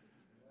here.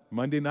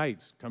 Monday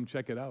nights, come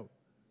check it out.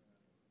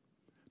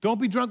 Don't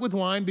be drunk with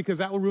wine, because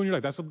that will ruin your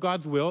life. That's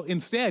God's will.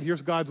 Instead,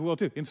 here's God's will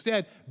too.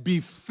 Instead,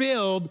 be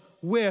filled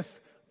with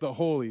the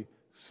Holy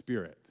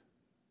Spirit.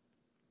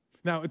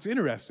 Now, it's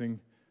interesting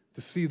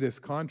to see this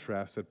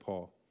contrast that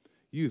Paul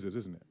uses,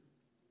 isn't it?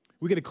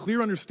 We get a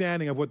clear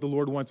understanding of what the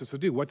Lord wants us to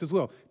do. What's his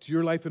will? To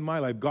your life and my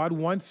life. God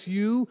wants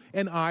you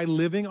and I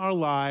living our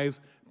lives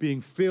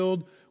being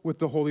filled with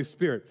the Holy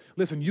Spirit.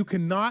 Listen, you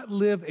cannot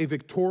live a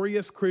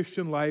victorious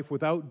Christian life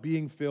without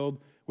being filled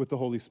with the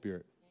Holy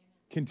Spirit.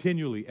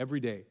 Continually,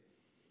 every day.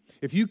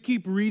 If you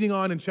keep reading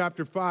on in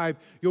chapter 5,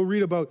 you'll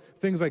read about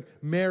things like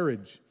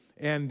marriage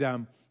and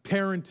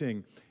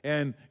parenting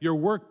and your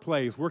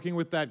workplace, working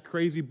with that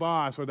crazy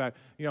boss or that,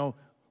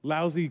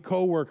 lousy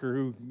coworker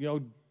who,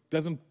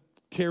 doesn't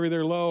carry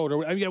their load,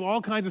 or you have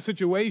all kinds of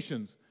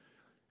situations.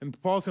 And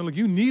Paul's saying, look,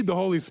 you need the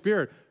Holy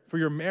Spirit for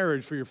your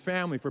marriage, for your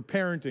family, for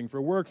parenting, for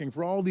working,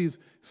 for all these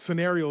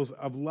scenarios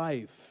of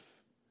life.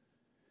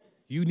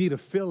 You need a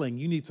filling.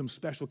 You need some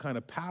special kind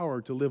of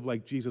power to live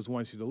like Jesus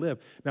wants you to live.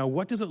 Now,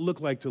 what does it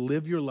look like to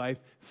live your life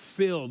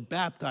filled,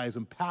 baptized,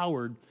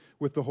 empowered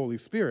with the Holy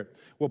Spirit?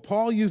 Well,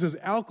 Paul uses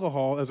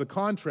alcohol as a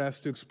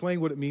contrast to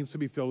explain what it means to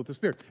be filled with the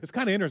Spirit. It's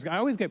kind of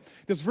interesting.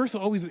 This verse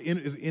always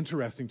is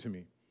interesting to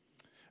me.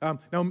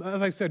 Now,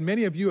 as I said,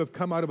 many of you have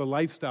come out of a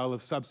lifestyle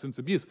of substance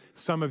abuse.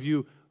 Some of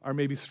you are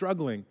maybe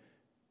struggling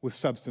with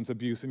substance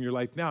abuse in your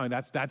life now, and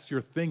that's your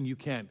thing you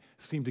can't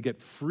seem to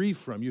get free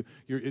from.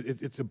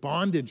 It's a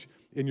bondage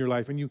in your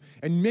life,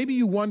 and maybe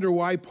you wonder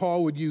why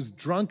Paul would use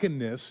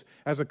drunkenness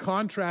as a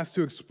contrast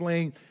to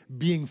explain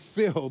being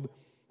filled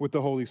with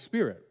the Holy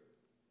Spirit.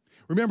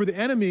 Remember, the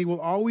enemy will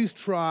always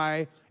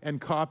try and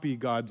copy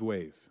God's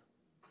ways.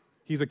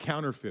 He's a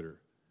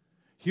counterfeiter.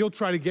 He'll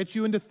try to get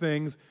you into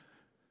things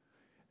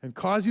and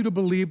cause you to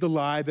believe the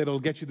lie that it'll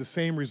get you the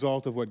same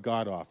result of what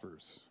God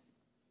offers.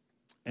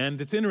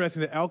 And it's interesting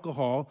that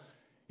alcohol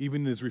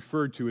even is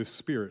referred to as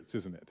spirits,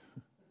 isn't it?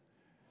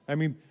 I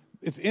mean,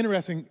 it's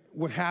interesting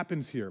what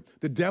happens here.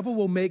 The devil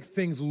will make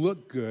things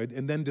look good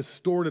and then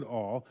distort it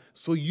all,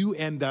 so you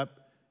end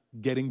up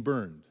getting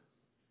burned,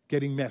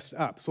 getting messed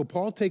up. So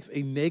Paul takes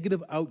a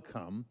negative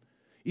outcome,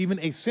 even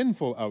a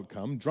sinful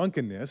outcome,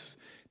 drunkenness,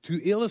 to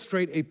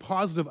illustrate a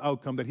positive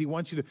outcome that he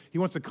wants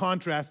to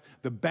contrast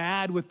the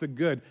bad with the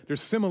good.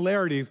 There's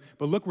similarities,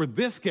 but look where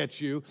this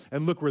gets you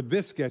and look where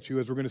this gets you,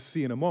 as we're going to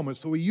see in a moment.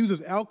 So he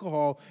uses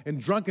alcohol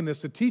and drunkenness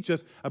to teach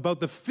us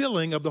about the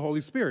filling of the Holy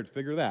Spirit.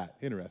 Figure that.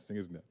 Interesting,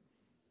 isn't it?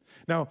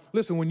 Now,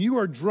 listen, when you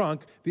are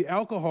drunk, the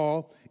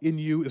alcohol in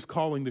you is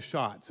calling the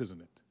shots,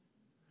 isn't it?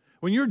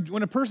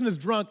 When a person is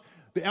drunk,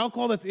 the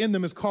alcohol that's in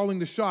them is calling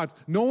the shots.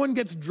 No one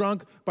gets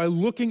drunk by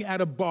looking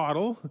at a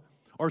bottle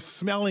or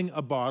smelling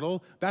a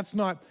bottle. That's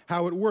not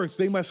how it works.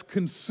 They must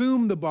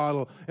consume the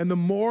bottle, and the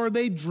more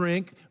they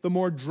drink, the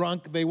more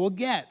drunk they will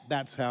get.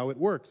 That's how it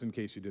works, in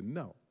case you didn't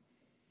know.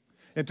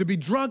 And to be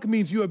drunk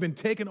means you have been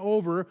taken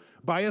over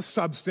by a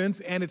substance,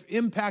 and it's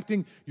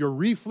impacting your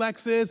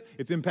reflexes,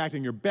 it's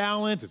impacting your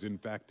balance, it's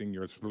impacting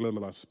your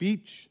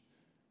speech.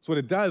 That's what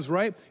it does,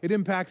 right? It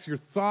impacts your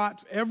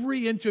thoughts.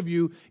 Every inch of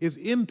you is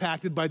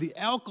impacted by the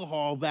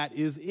alcohol that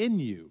is in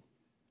you.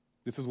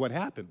 This is what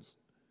happens.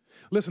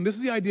 Listen, this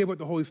is the idea of what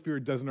the Holy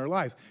Spirit does in our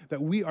lives,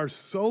 that we are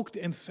soaked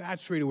and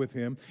saturated with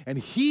Him, and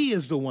He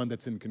is the one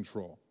that's in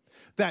control.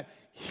 That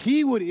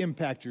He would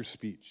impact your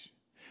speech,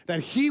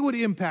 that He would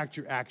impact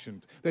your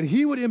actions, that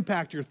He would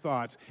impact your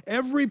thoughts,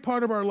 every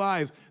part of our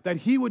lives, that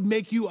He would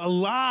make you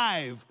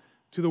alive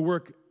to the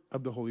work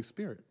of the Holy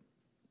Spirit.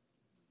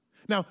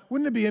 Now,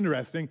 wouldn't it be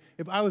interesting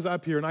if I was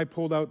up here and I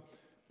pulled out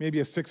maybe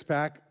a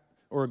six-pack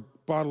or a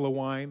bottle of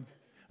wine,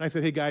 and I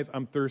said, hey guys,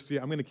 I'm thirsty,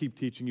 I'm going to keep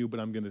teaching you, but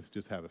I'm going to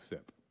just have a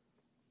sip.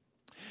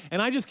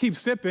 And I just keep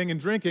sipping and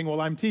drinking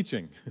while I'm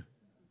teaching.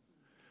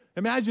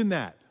 Imagine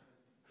that.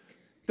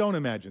 Don't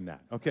imagine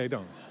that, okay?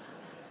 Don't.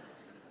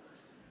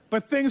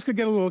 But things could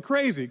get a little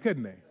crazy,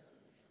 couldn't they?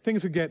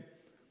 Things could get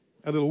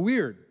a little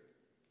weird.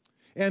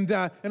 And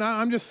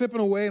I'm just sipping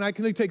away, and I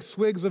can take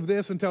swigs of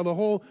this until the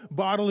whole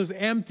bottle is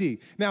empty.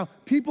 Now,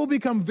 people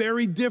become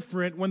very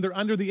different when they're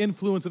under the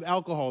influence of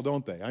alcohol,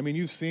 don't they? I mean,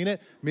 you've seen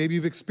it. Maybe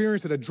you've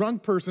experienced it. A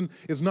drunk person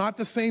is not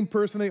the same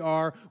person they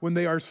are when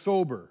they are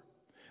sober.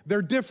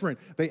 They're different.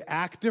 They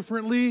act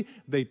differently.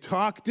 They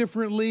talk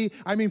differently.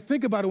 I mean,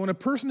 think about it. When a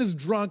person is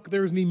drunk,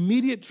 there's an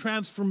immediate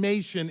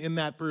transformation in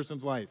that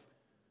person's life.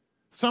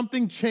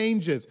 Something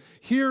changes.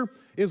 Here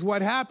is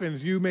what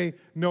happens. You may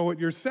know it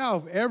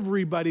yourself.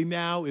 Everybody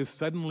now is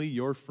suddenly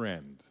your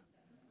friend.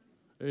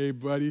 Hey,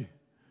 buddy,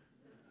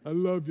 I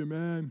love you,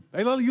 man.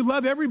 You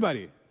love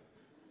everybody.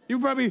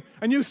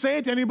 And you say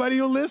it to anybody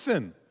who'll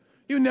listen.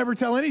 You never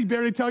tell you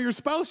barely tell your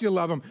spouse you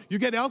love them. You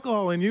get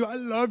alcohol in you. I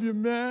love you,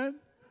 man.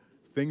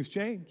 Things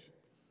change.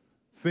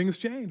 Things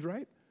change,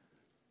 right?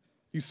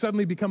 You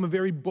suddenly become a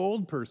very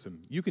bold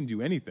person. You can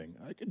do anything.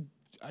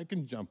 I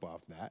can jump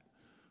off that.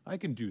 I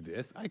can do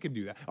this. I can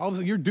do that. All of a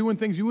sudden, you're doing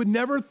things you would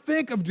never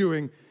think of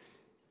doing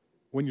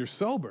when you're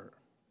sober.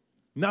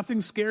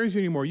 Nothing scares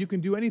you anymore. You can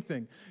do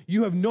anything.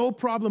 You have no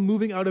problem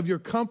moving out of your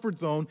comfort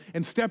zone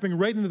and stepping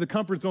right into the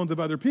comfort zones of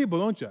other people,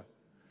 don't you?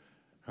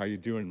 How you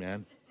doing,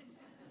 man?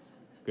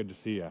 Good to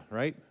see you,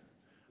 right?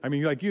 I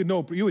mean,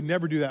 you would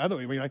never do that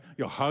otherwise. I mean,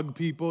 you'll hug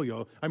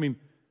people.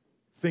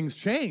 Things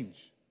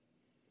change.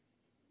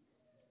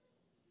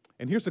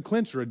 And here's the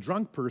clincher. A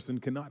drunk person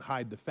cannot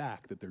hide the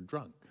fact that they're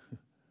drunk.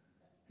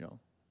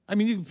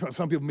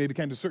 Some people maybe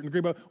can to a certain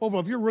degree, but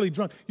overall, if you're really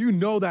drunk, you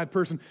know that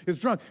person is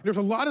drunk. There's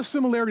a lot of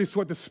similarities to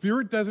what the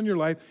Spirit does in your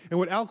life and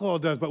what alcohol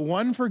does, but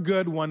one for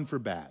good, one for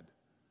bad.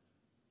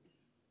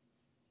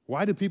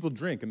 Why do people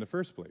drink in the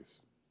first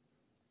place?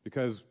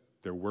 Because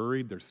they're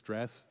worried, they're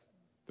stressed,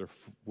 they're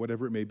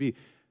whatever it may be. And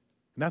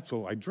that's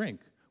why I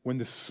drink. When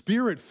the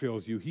Spirit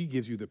fills you, He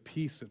gives you the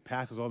peace that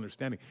passes all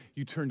understanding.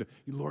 You turn to,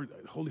 Lord,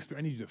 Holy Spirit,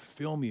 I need you to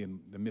fill me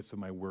in the midst of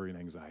my worry and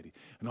anxiety.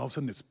 And all of a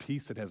sudden, this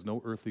peace that has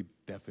no earthly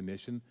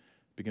definition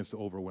begins to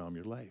overwhelm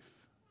your life.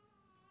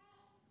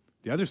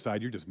 The other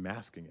side, you're just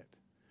masking it.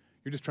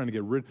 You're just trying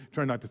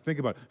not to think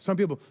about it. Some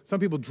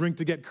people drink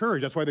to get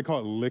courage. That's why they call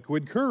it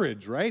liquid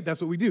courage, right?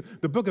 That's what we do.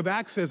 The book of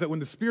Acts says that when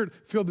the Spirit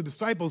filled the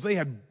disciples, they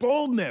had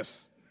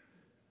boldness.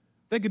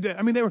 They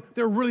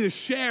were really to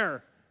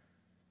share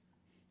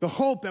the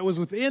hope that was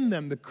within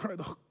them, the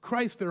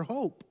Christ, their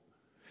hope.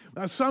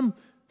 Now, some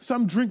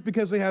drink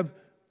because they're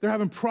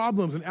having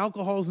problems, and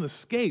alcohol is an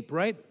escape,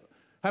 right?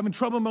 Having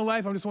trouble in my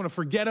life, I just want to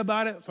forget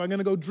about it, so I'm going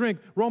to go drink.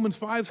 Romans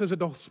 5 says that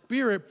the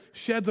Spirit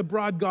sheds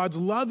abroad God's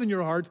love in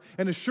your hearts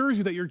and assures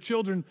you that you're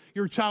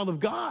a child of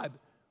God.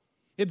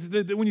 It's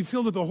when you're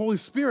filled with the Holy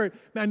Spirit,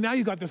 man, now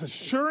you got this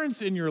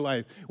assurance in your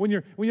life. When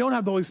you don't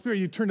have the Holy Spirit,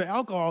 you turn to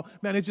alcohol,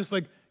 man, it's just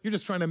like, you're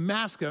just trying to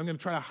mask it. I'm going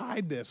to try to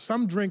hide this.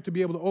 Some drink to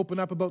be able to open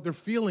up about their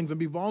feelings and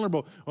be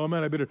vulnerable. Oh,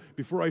 man,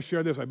 before I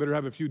share this, I better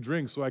have a few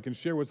drinks so I can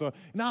share what's on.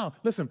 No,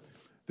 listen,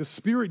 the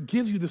Spirit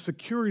gives you the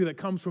security that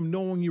comes from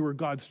knowing you are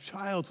God's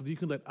child so that you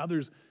can let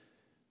others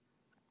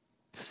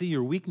see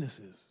your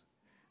weaknesses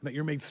and that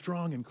you're made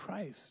strong in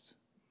Christ.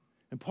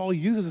 And Paul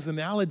uses this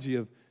analogy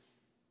of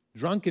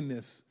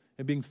drunkenness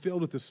and being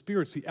filled with the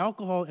Spirit. See,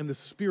 alcohol and the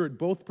Spirit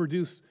both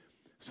produce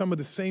some of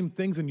the same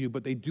things in you,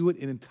 but they do it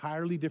in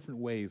entirely different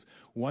ways.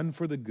 One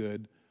for the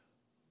good,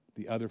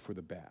 the other for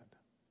the bad.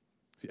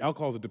 See,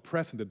 alcohol is a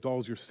depressant that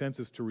dulls your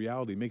senses to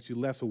reality, makes you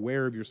less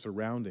aware of your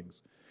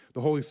surroundings.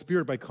 The Holy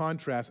Spirit, by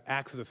contrast,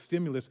 acts as a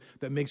stimulus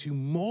that makes you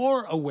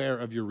more aware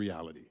of your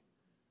reality.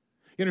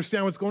 You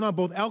understand what's going on?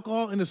 Both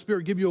alcohol and the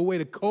Spirit give you a way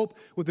to cope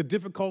with the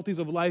difficulties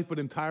of life, but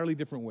entirely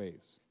different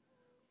ways.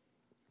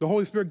 The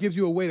Holy Spirit gives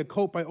you a way to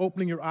cope by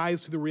opening your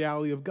eyes to the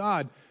reality of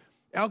God.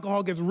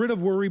 Alcohol gets rid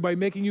of worry by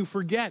making you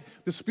forget.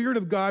 The Spirit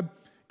of God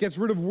gets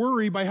rid of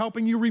worry by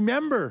helping you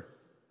remember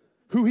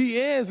who He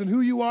is and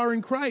who you are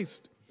in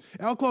Christ.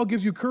 Alcohol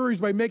gives you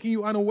courage by making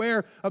you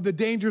unaware of the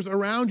dangers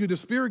around you. The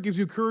Spirit gives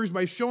you courage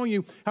by showing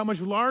you how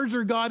much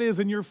larger God is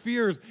than your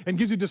fears and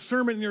gives you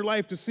discernment in your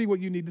life to see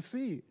what you need to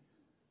see.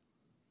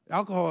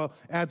 Alcohol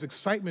adds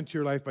excitement to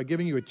your life by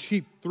giving you a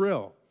cheap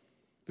thrill.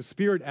 The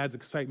Spirit adds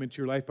excitement to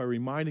your life by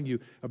reminding you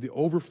of the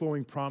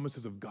overflowing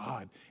promises of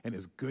God and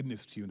His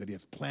goodness to you and that He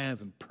has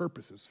plans and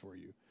purposes for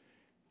you.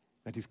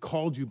 that he's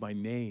called you by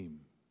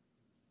name.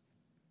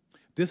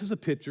 This is a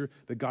picture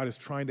that God is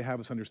trying to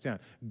have us understand.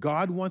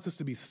 God wants us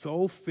to be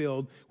so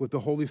filled with the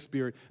Holy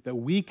Spirit that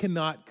we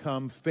cannot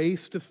come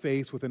face to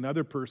face with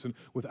another person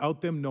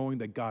without them knowing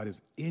that God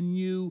is in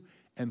you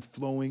and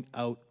flowing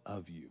out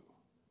of you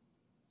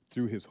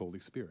through his Holy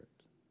Spirit.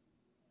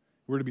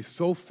 We're to be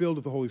so filled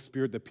with the Holy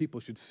Spirit that people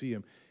should see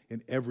him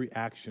in every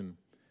action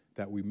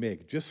that we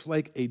make. Just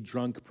like a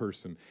drunk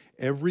person,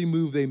 every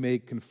move they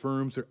make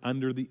confirms they're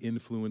under the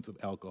influence of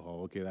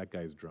alcohol. Okay, that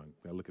guy's drunk.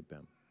 Now look at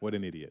them. What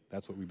an idiot.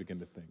 That's what we begin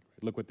to think.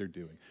 Look what they're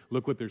doing.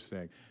 Look what they're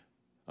saying.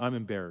 I'm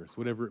embarrassed,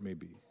 whatever it may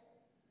be.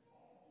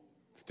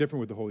 It's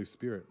different with the Holy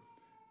Spirit.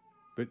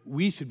 But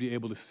we should be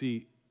able to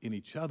see in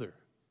each other,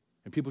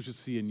 and people should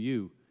see in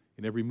you,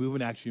 in every move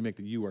and action you make,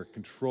 that you are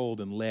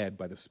controlled and led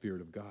by the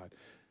Spirit of God.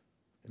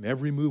 And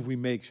every move we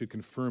make should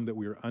confirm that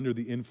we are under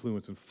the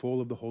influence and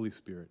full of the Holy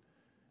Spirit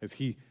as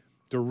he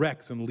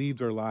directs and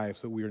leads our lives,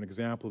 so we are an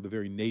example of the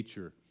very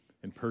nature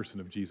and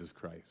person of Jesus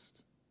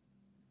Christ.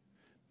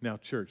 Now,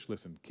 church,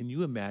 listen, can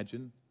you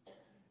imagine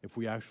if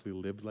we actually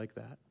lived like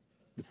that?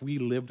 If we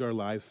lived our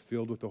lives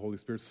filled with the Holy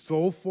Spirit,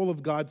 so full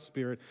of God's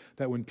Spirit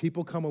that when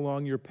people come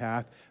along your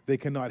path, they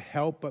cannot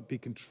help but be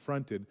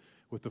confronted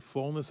with the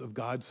fullness of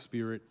God's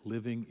Spirit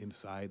living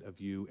inside of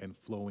you and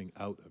flowing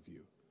out of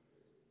you.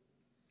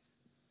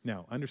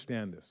 Now,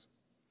 understand this.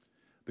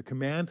 The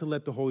command to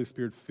let the Holy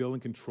Spirit fill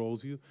and control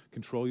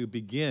you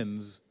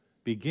begins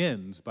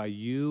by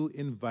you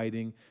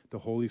inviting the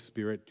Holy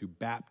Spirit to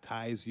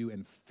baptize you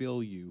and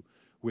fill you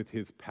with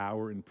his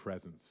power and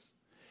presence.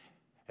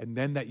 And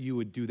then that you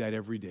would do that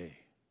every day.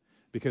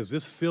 Because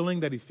this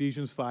filling that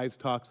Ephesians 5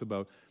 talks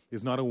about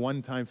is not a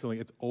one-time filling.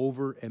 It's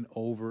over and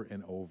over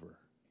and over.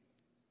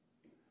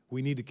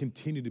 We need to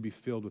continue to be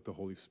filled with the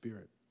Holy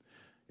Spirit.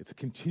 It's a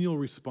continual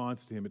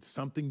response to him. It's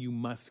something you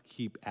must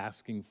keep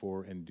asking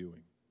for and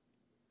doing.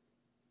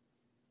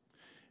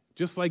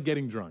 Just like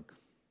getting drunk,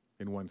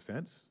 in one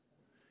sense.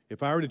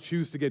 If I were to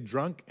choose to get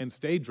drunk and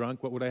stay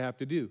drunk, what would I have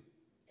to do?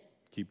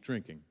 Keep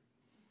drinking.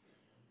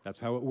 That's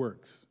how it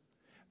works.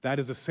 That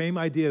is the same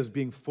idea as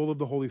being full of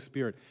the Holy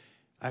Spirit.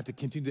 I have to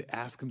continue to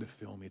ask him to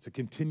fill me. It's a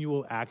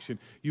continual action.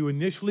 You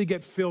initially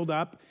get filled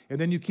up, and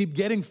then you keep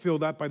getting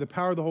filled up by the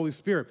power of the Holy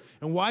Spirit.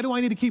 And why do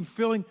I need to keep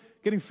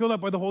getting filled up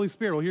by the Holy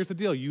Spirit? Well, here's the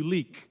deal. You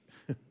leak.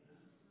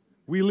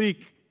 We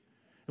leak.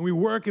 And we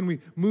work and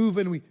we move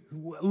and we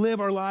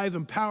live our lives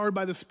empowered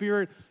by the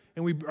Spirit,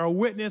 and we are a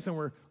witness and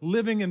we're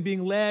living and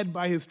being led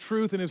by his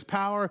truth and his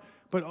power.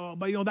 But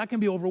that can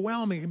be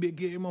overwhelming. It can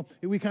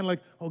be, we kind of like,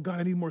 oh God,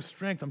 I need more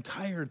strength. I'm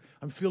tired.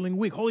 I'm feeling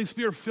weak. Holy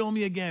Spirit, fill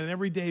me again. And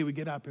every day we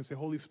get up and say,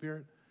 Holy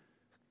Spirit,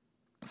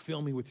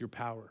 fill me with your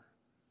power.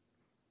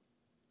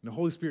 And the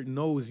Holy Spirit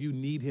knows you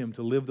need him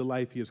to live the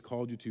life he has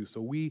called you to. So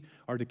we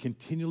are to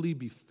continually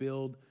be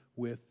filled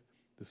with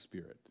the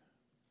Spirit.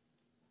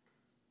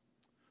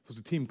 So as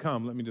the team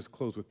come, let me just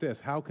close with this.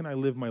 How can I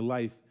live my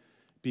life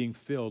being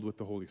filled with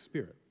the Holy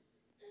Spirit?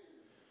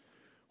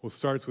 Well, it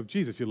starts with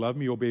Jesus. If you love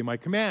me, obey my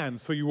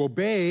commands. So you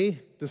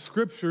obey the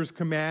Scripture's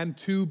command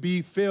to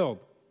be filled.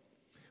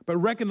 But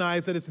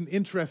recognize that it's an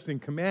interesting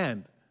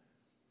command.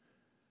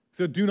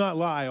 So do not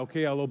lie.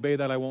 Okay, I'll obey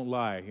that. I won't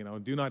lie.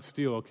 Do not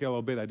steal. Okay, I'll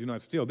obey that. Do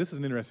not steal. This is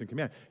an interesting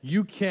command.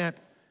 You can't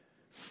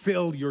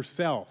fill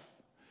yourself.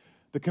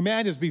 The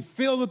command is be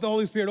filled with the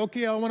Holy Spirit.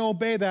 Okay, I want to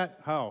obey that.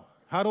 How?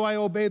 How do I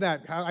obey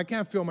that? I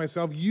can't fill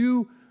myself.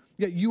 You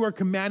are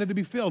commanded to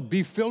be filled.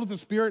 Be filled with the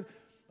Spirit.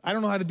 I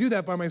don't know how to do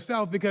that by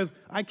myself because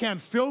I can't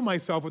fill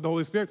myself with the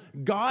Holy Spirit.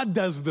 God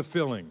does the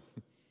filling.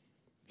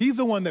 He's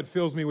the one that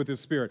fills me with his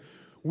Spirit.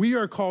 We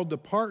are called to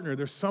partner.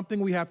 There's something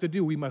we have to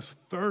do. We must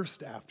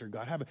thirst after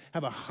God,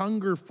 have a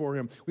hunger for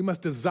him. We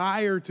must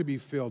desire to be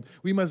filled.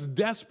 We must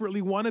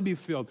desperately want to be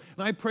filled.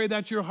 And I pray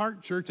that's your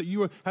heart, church, that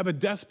you have a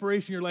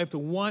desperation in your life to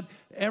want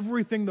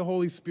everything the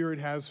Holy Spirit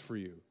has for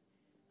you.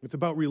 It's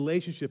about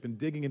relationship and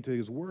digging into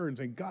his word and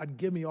saying, God,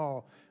 give me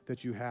all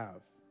that you have.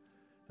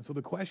 And so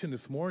the question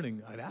this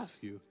morning, I'd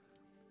ask you,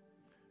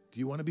 do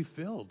you want to be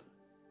filled? Do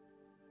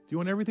you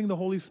want everything the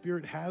Holy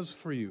Spirit has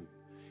for you?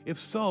 If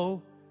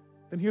so,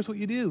 then here's what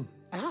you do.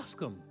 Ask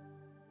him.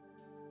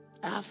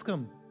 Ask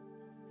him.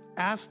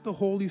 Ask the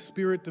Holy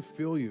Spirit to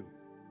fill you.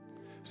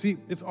 See,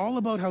 it's all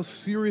about how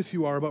serious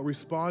you are about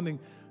responding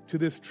to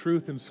this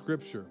truth in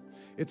Scripture.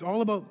 It's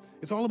all about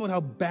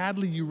how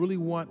badly you really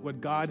want what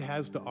God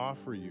has to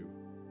offer you.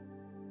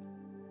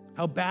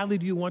 How badly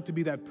do you want to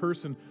be that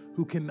person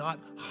who cannot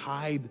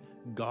hide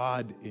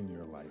God in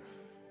your life?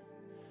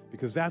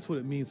 Because that's what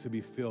it means to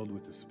be filled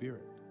with the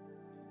Spirit.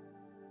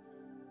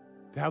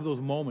 To have those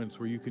moments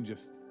where you can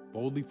just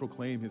boldly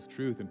proclaim his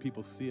truth and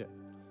people see it.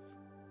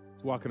 I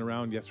was walking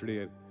around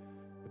yesterday at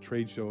a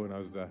trade show and I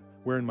was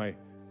wearing my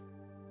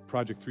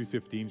Project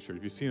 315 shirt.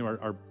 If you've seen our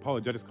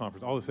apologetics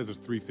conference, all it says is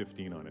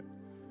 315 on it.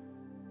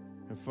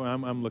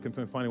 And I'm looking,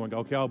 so I'm finding one guy,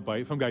 okay, I'll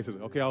bite. Some guy says,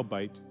 okay, I'll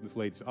bite. This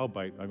lady says, I'll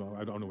bite. I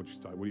don't know what she's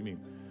talking. What do you mean?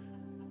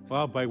 Well,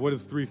 I'll bite. What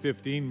does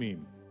 315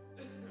 mean?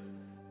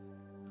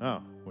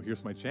 Oh, well,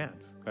 here's my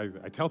chance.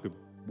 I tell people,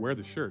 wear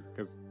the shirt,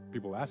 because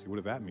people ask you, what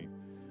does that mean?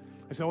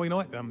 I said, oh, you know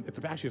what? It's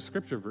actually a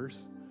scripture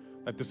verse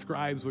that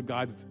describes what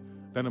God's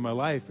done in my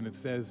life. And it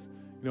says,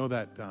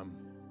 that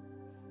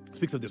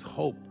speaks of this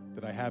hope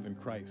that I have in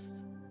Christ.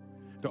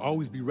 To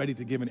always be ready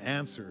to give an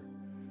answer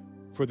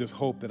for this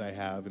hope that I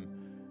have.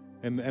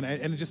 And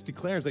it just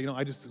declares that,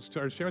 I just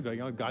started sharing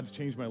that, God's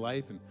changed my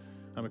life, and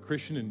I'm a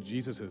Christian, and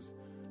Jesus has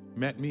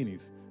met me, and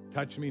he's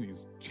touched me, and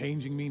he's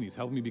changing me, and he's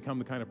helping me become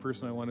the kind of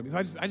person I want to be. So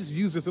I just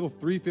used this little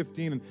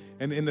 3:15,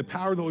 and the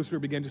power of the Holy Spirit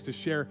began just to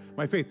share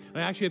my faith.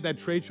 And I actually at that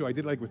trade show, I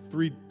did like with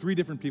three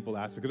different people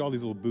asked, because all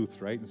these little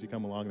booths, right? And so you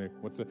come along there,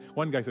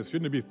 one guy says,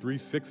 shouldn't it be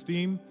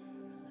 3:16? Well,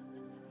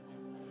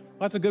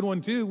 that's a good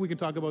one too. We can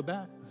talk about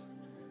that.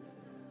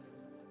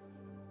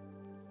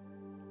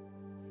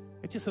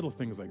 It's just little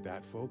things like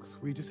that, folks,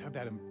 where you just have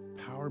that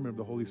empowerment of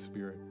the Holy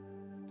Spirit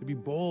to be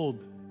bold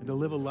and to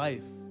live a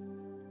life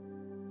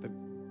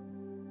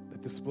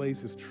that displays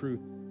his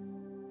truth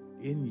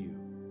in you.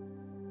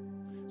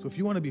 So if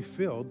you want to be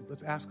filled,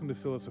 let's ask him to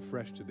fill us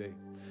afresh today.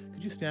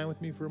 Could you stand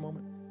with me for a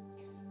moment?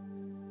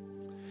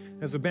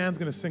 As the band's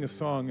going to sing a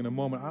song in a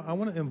moment, I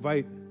want to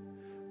invite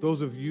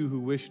those of you who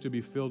wish to be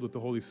filled with the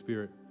Holy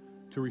Spirit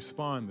to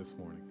respond this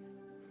morning.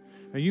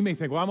 And you may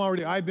think, well,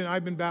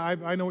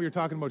 I know what you're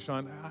talking about,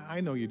 Sean. I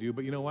know you do,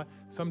 but you know what?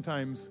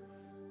 Sometimes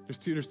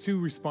there's two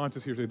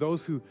responses here today.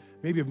 Those who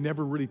maybe have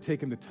never really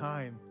taken the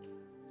time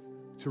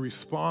to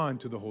respond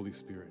to the Holy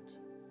Spirit.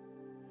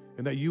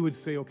 And that you would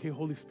say, okay,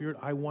 Holy Spirit,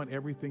 I want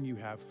everything you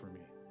have for me.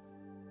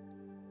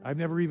 I've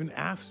never even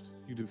asked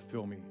you to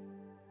fill me.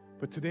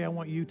 But today I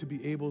want you to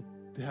be able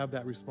to have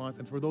that response.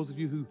 And for those of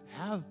you who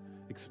have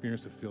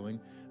experienced a filling,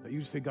 that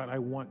you say, God, I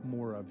want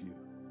more of you.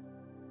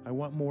 I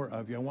want more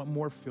of you. I want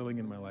more filling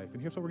in my life.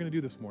 And here's what we're going to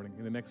do this morning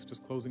in the next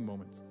just closing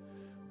moments.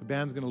 The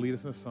band's going to lead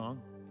us in a song.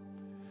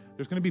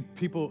 There's going to be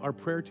people, our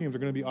prayer teams are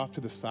going to be off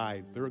to the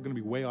sides. They're going to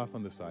be way off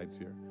on the sides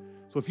here.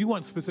 So if you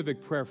want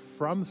specific prayer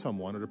from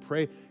someone or to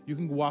pray, you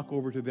can walk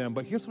over to them.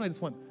 But here's what I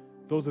just want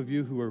those of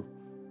you who are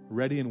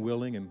ready and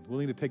willing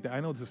to take that. I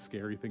know this is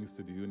scary things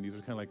to do, and these are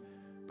kind of like,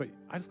 but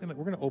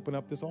we're going to open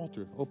up this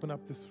altar, open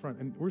up this front.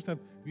 And we're just if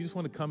you just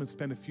want to come and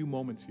spend a few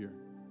moments here,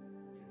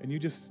 and you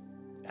just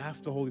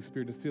ask the Holy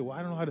Spirit to feel, well,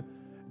 I don't know how to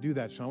do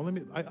that, Sean. Well,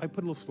 I put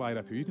a little slide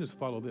up here. You can just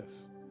follow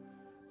this.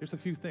 There's a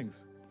few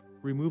things.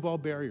 Remove all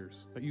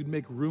barriers, that you'd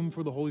make room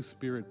for the Holy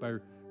Spirit by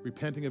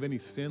repenting of any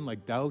sin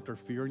like doubt or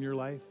fear in your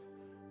life,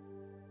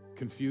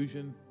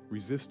 confusion,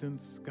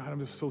 resistance. God, I'm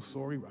just so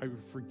sorry.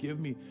 Forgive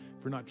me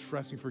for not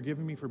trusting. Forgive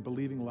me for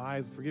believing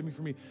lies. Forgive me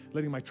for me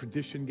letting my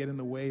tradition get in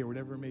the way or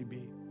whatever it may be.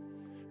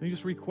 And you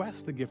just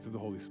request the gift of the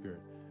Holy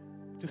Spirit.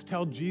 Just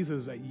tell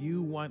Jesus that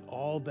you want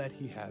all that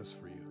he has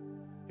for you.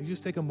 And you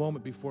just take a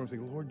moment before him and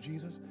say, Lord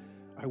Jesus,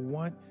 I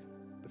want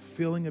the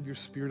filling of your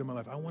Spirit in my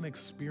life. I want to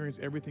experience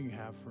everything you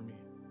have for me.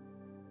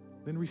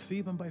 Then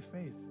receive him by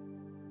faith.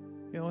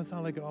 It's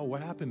not like, oh,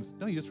 what happens?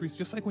 No, you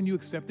just like when you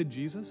accepted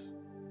Jesus,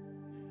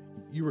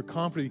 you were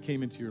confident he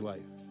came into your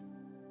life.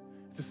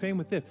 It's the same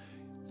with this.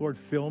 Lord,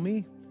 fill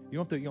me. You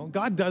don't have to,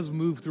 God does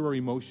move through our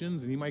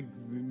emotions, and he might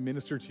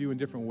minister to you in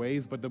different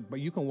ways, but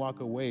you can walk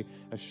away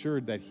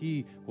assured that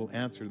he will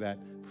answer that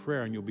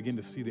prayer, and you'll begin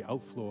to see the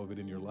outflow of it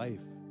in your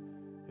life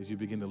as you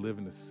begin to live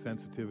in the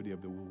sensitivity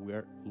of the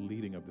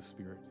leading of the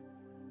Spirit.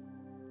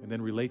 And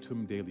then relate to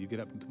him daily. You get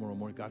up tomorrow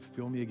morning, God,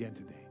 fill me again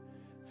today.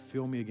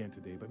 Fill me again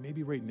today. But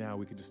maybe right now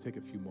we could just take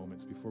a few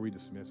moments before we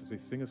dismiss and say,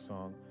 sing a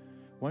song.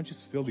 Why don't you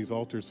just fill these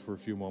altars for a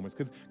few moments?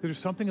 Because there's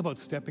something about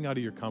stepping out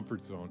of your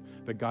comfort zone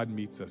that God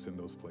meets us in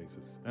those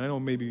places. And I know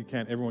maybe you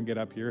can't everyone get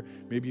up here.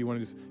 Maybe you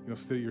want to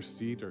just sit at your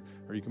seat, or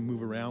you can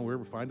move around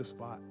wherever, find a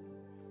spot.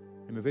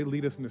 And as they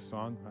lead us in this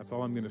song, that's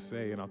all I'm going to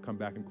say, and I'll come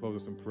back and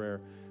close us in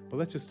prayer. But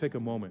let's just take a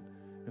moment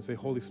and say,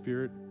 Holy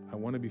Spirit, I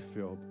want to be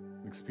filled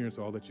and experience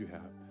all that you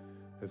have.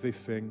 As they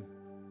sing,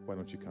 why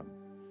don't you come?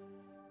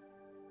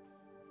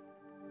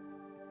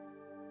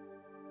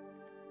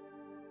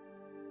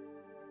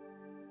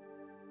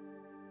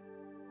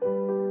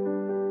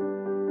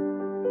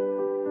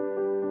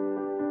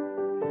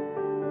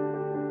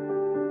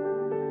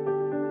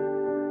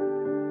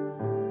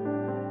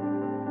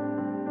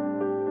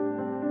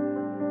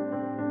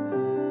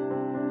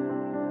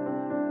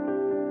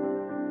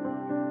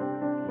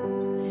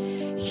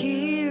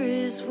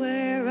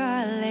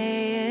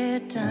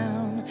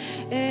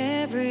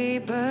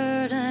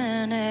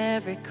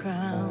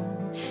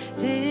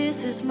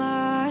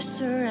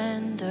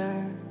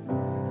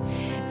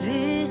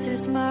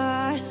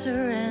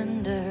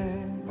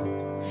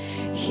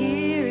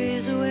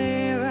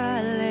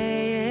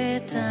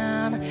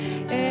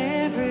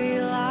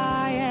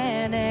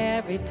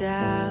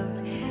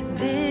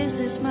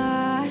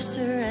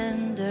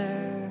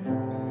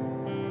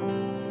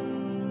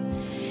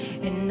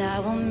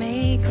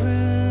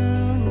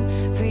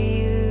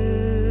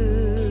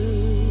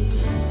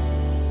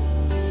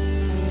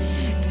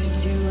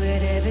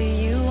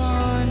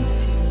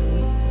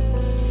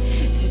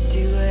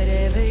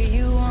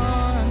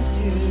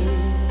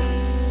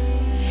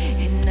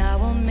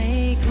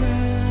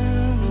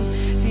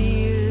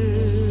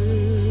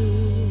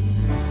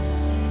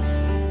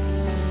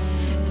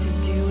 To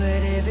do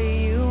whatever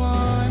you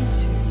want.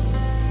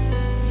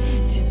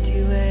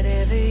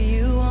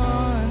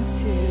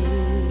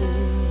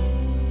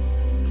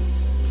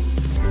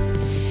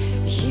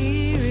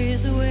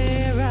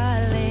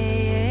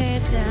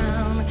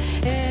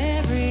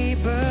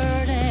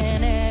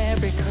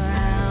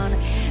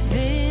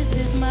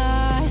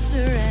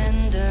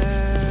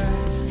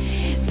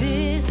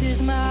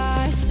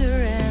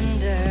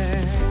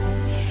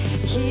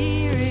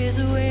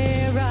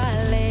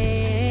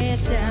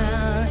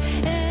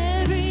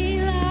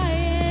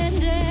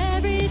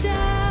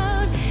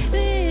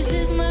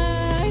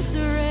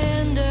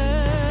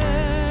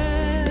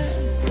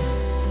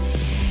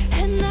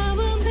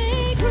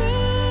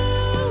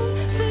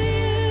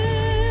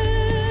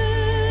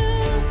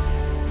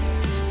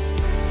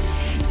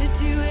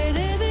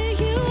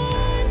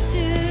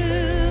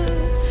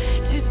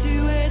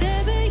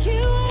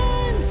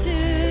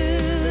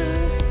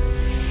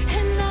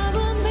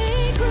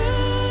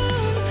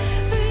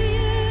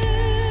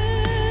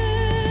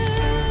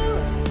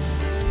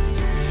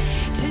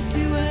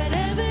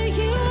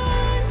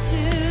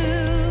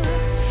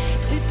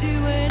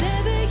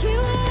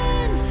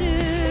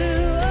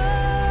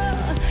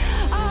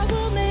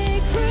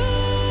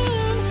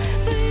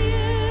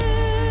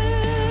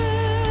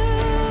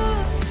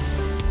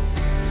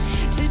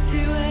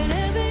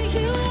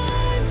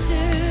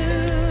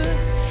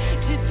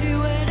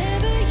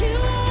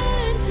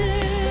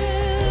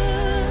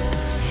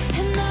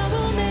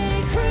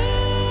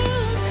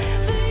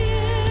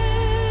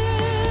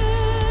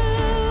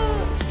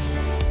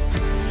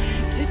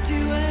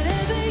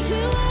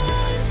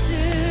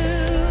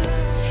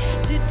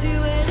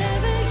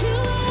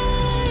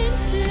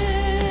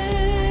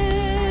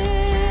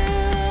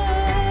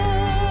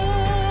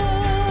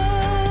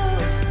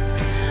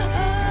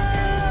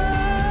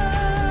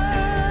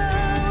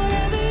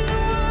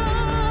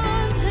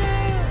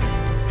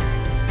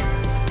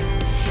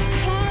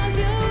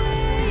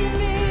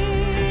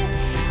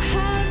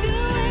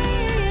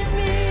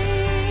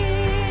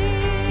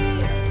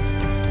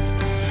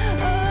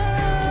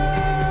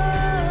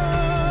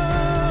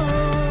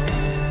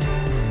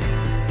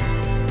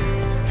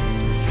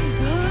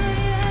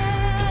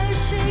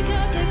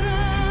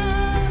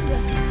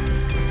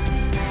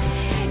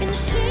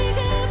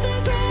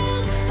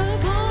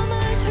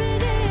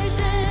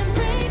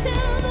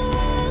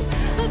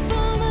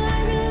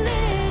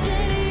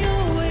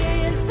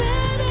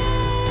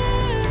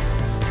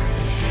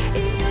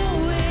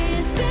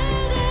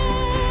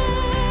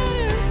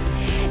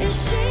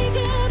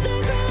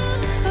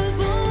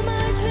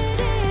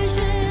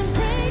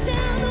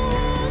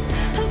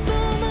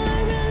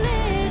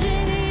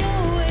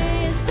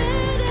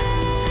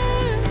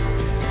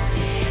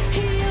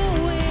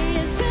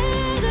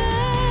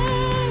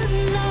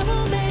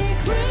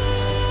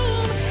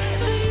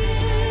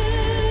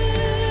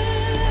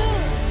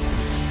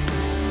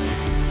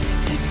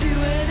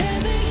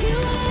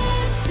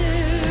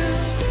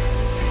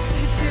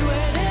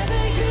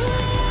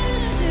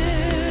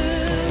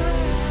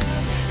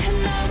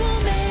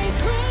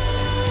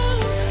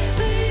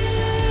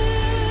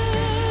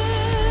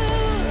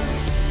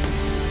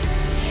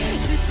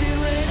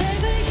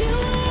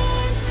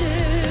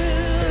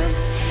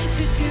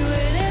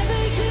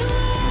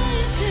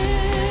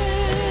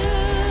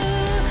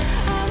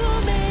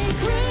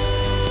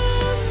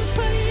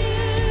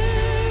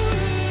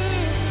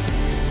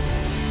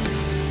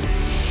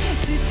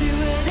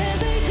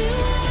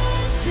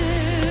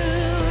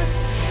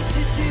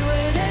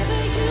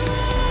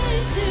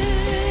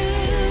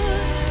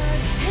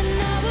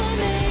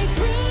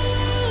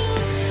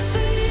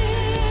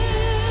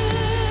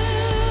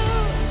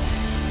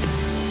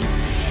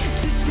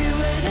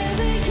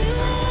 whatever you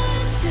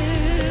want to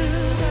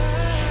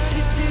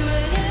do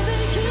whatever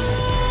you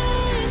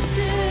want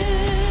to.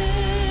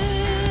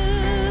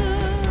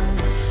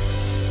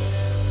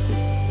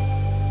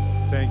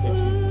 Thank you,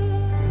 Jesus.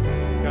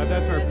 God,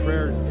 that's our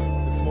prayer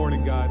this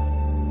morning, God.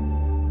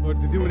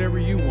 Lord, to do whatever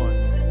you want.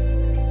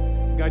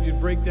 God, you'd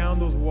break down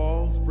those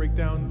walls, break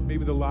down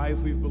maybe the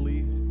lies we've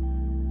believed.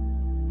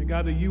 And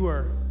God, that you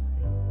are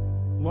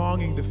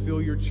longing to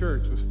fill your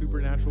church with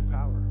supernatural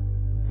power.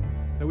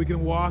 That we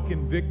can walk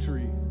in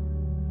victory.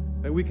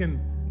 That we can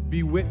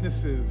be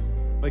witnesses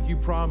like you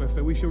promised.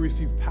 That we shall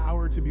receive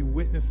power to be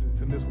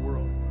witnesses in this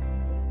world.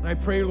 And I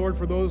pray, Lord,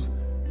 for those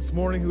this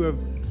morning who have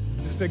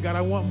just said, God,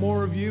 I want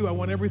more of you. I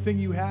want everything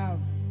you have.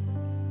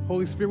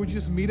 Holy Spirit, would you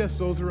just meet us,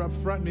 those who are up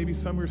front, maybe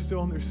some who are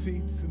still in their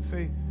seats, and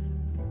say,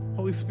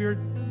 Holy Spirit,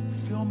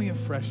 fill me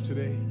afresh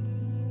today.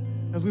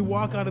 As we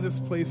walk out of this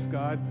place,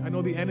 God, I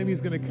know the enemy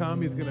is going to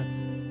come. He's going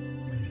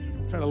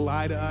to try to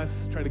lie to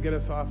us, try to get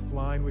us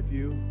offline with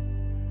you.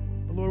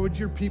 But Lord, would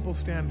your people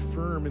stand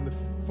firm in the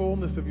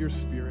fullness of your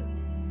Spirit?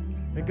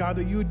 And God,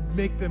 that you would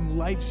make them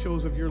light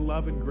shows of your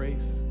love and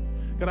grace.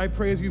 God, I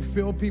pray as you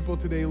fill people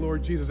today,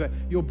 Lord Jesus, that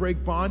you'll break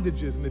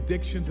bondages and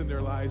addictions in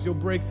their lives. You'll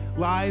break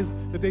lies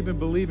that they've been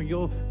believing.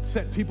 You'll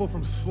set people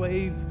from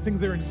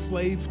things they're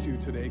enslaved to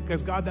today.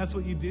 Because God, that's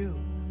what you do.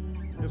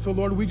 And so,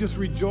 Lord, we just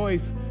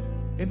rejoice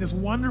in this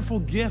wonderful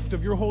gift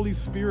of your Holy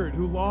Spirit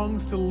who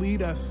longs to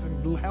lead us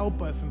and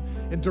help us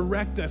and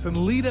direct us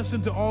and lead us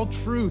into all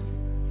truth.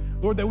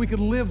 Lord, that we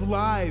could live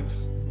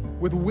lives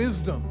with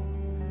wisdom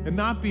and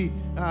not be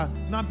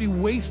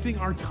wasting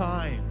our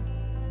time,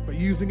 but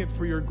using it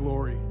for your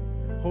glory.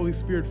 Holy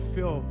Spirit,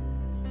 fill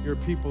your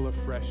people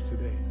afresh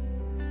today.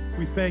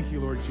 We thank you,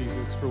 Lord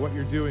Jesus, for what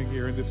you're doing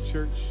here in this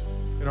church,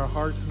 in our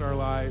hearts and our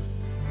lives,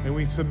 and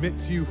we submit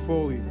to you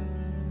fully.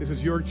 This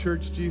is your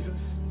church,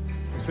 Jesus.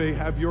 We say,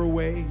 have your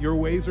way. Your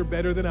ways are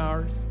better than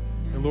ours.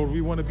 And Lord, we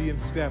want to be in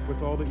step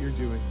with all that you're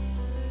doing.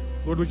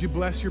 Lord, would you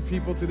bless your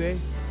people today?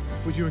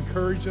 Would you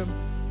encourage them?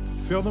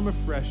 Fill them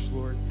afresh,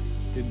 Lord.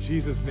 In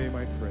Jesus' name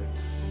I pray.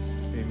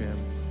 Amen.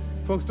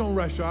 Folks, don't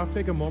rush off.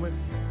 Take a moment.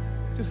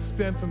 Just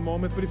spend some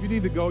moments. But if you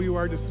need to go, you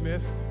are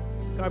dismissed.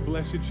 God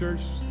bless you,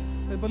 church.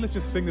 But let's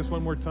just sing this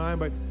one more time.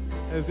 But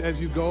as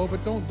you go,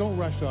 but don't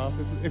rush off.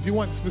 If you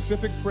want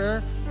specific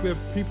prayer, we have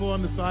people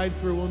on the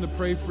sides who are willing to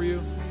pray for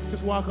you.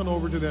 Just walk on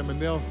over to them,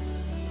 and they'll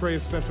pray a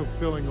special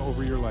filling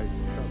over your life.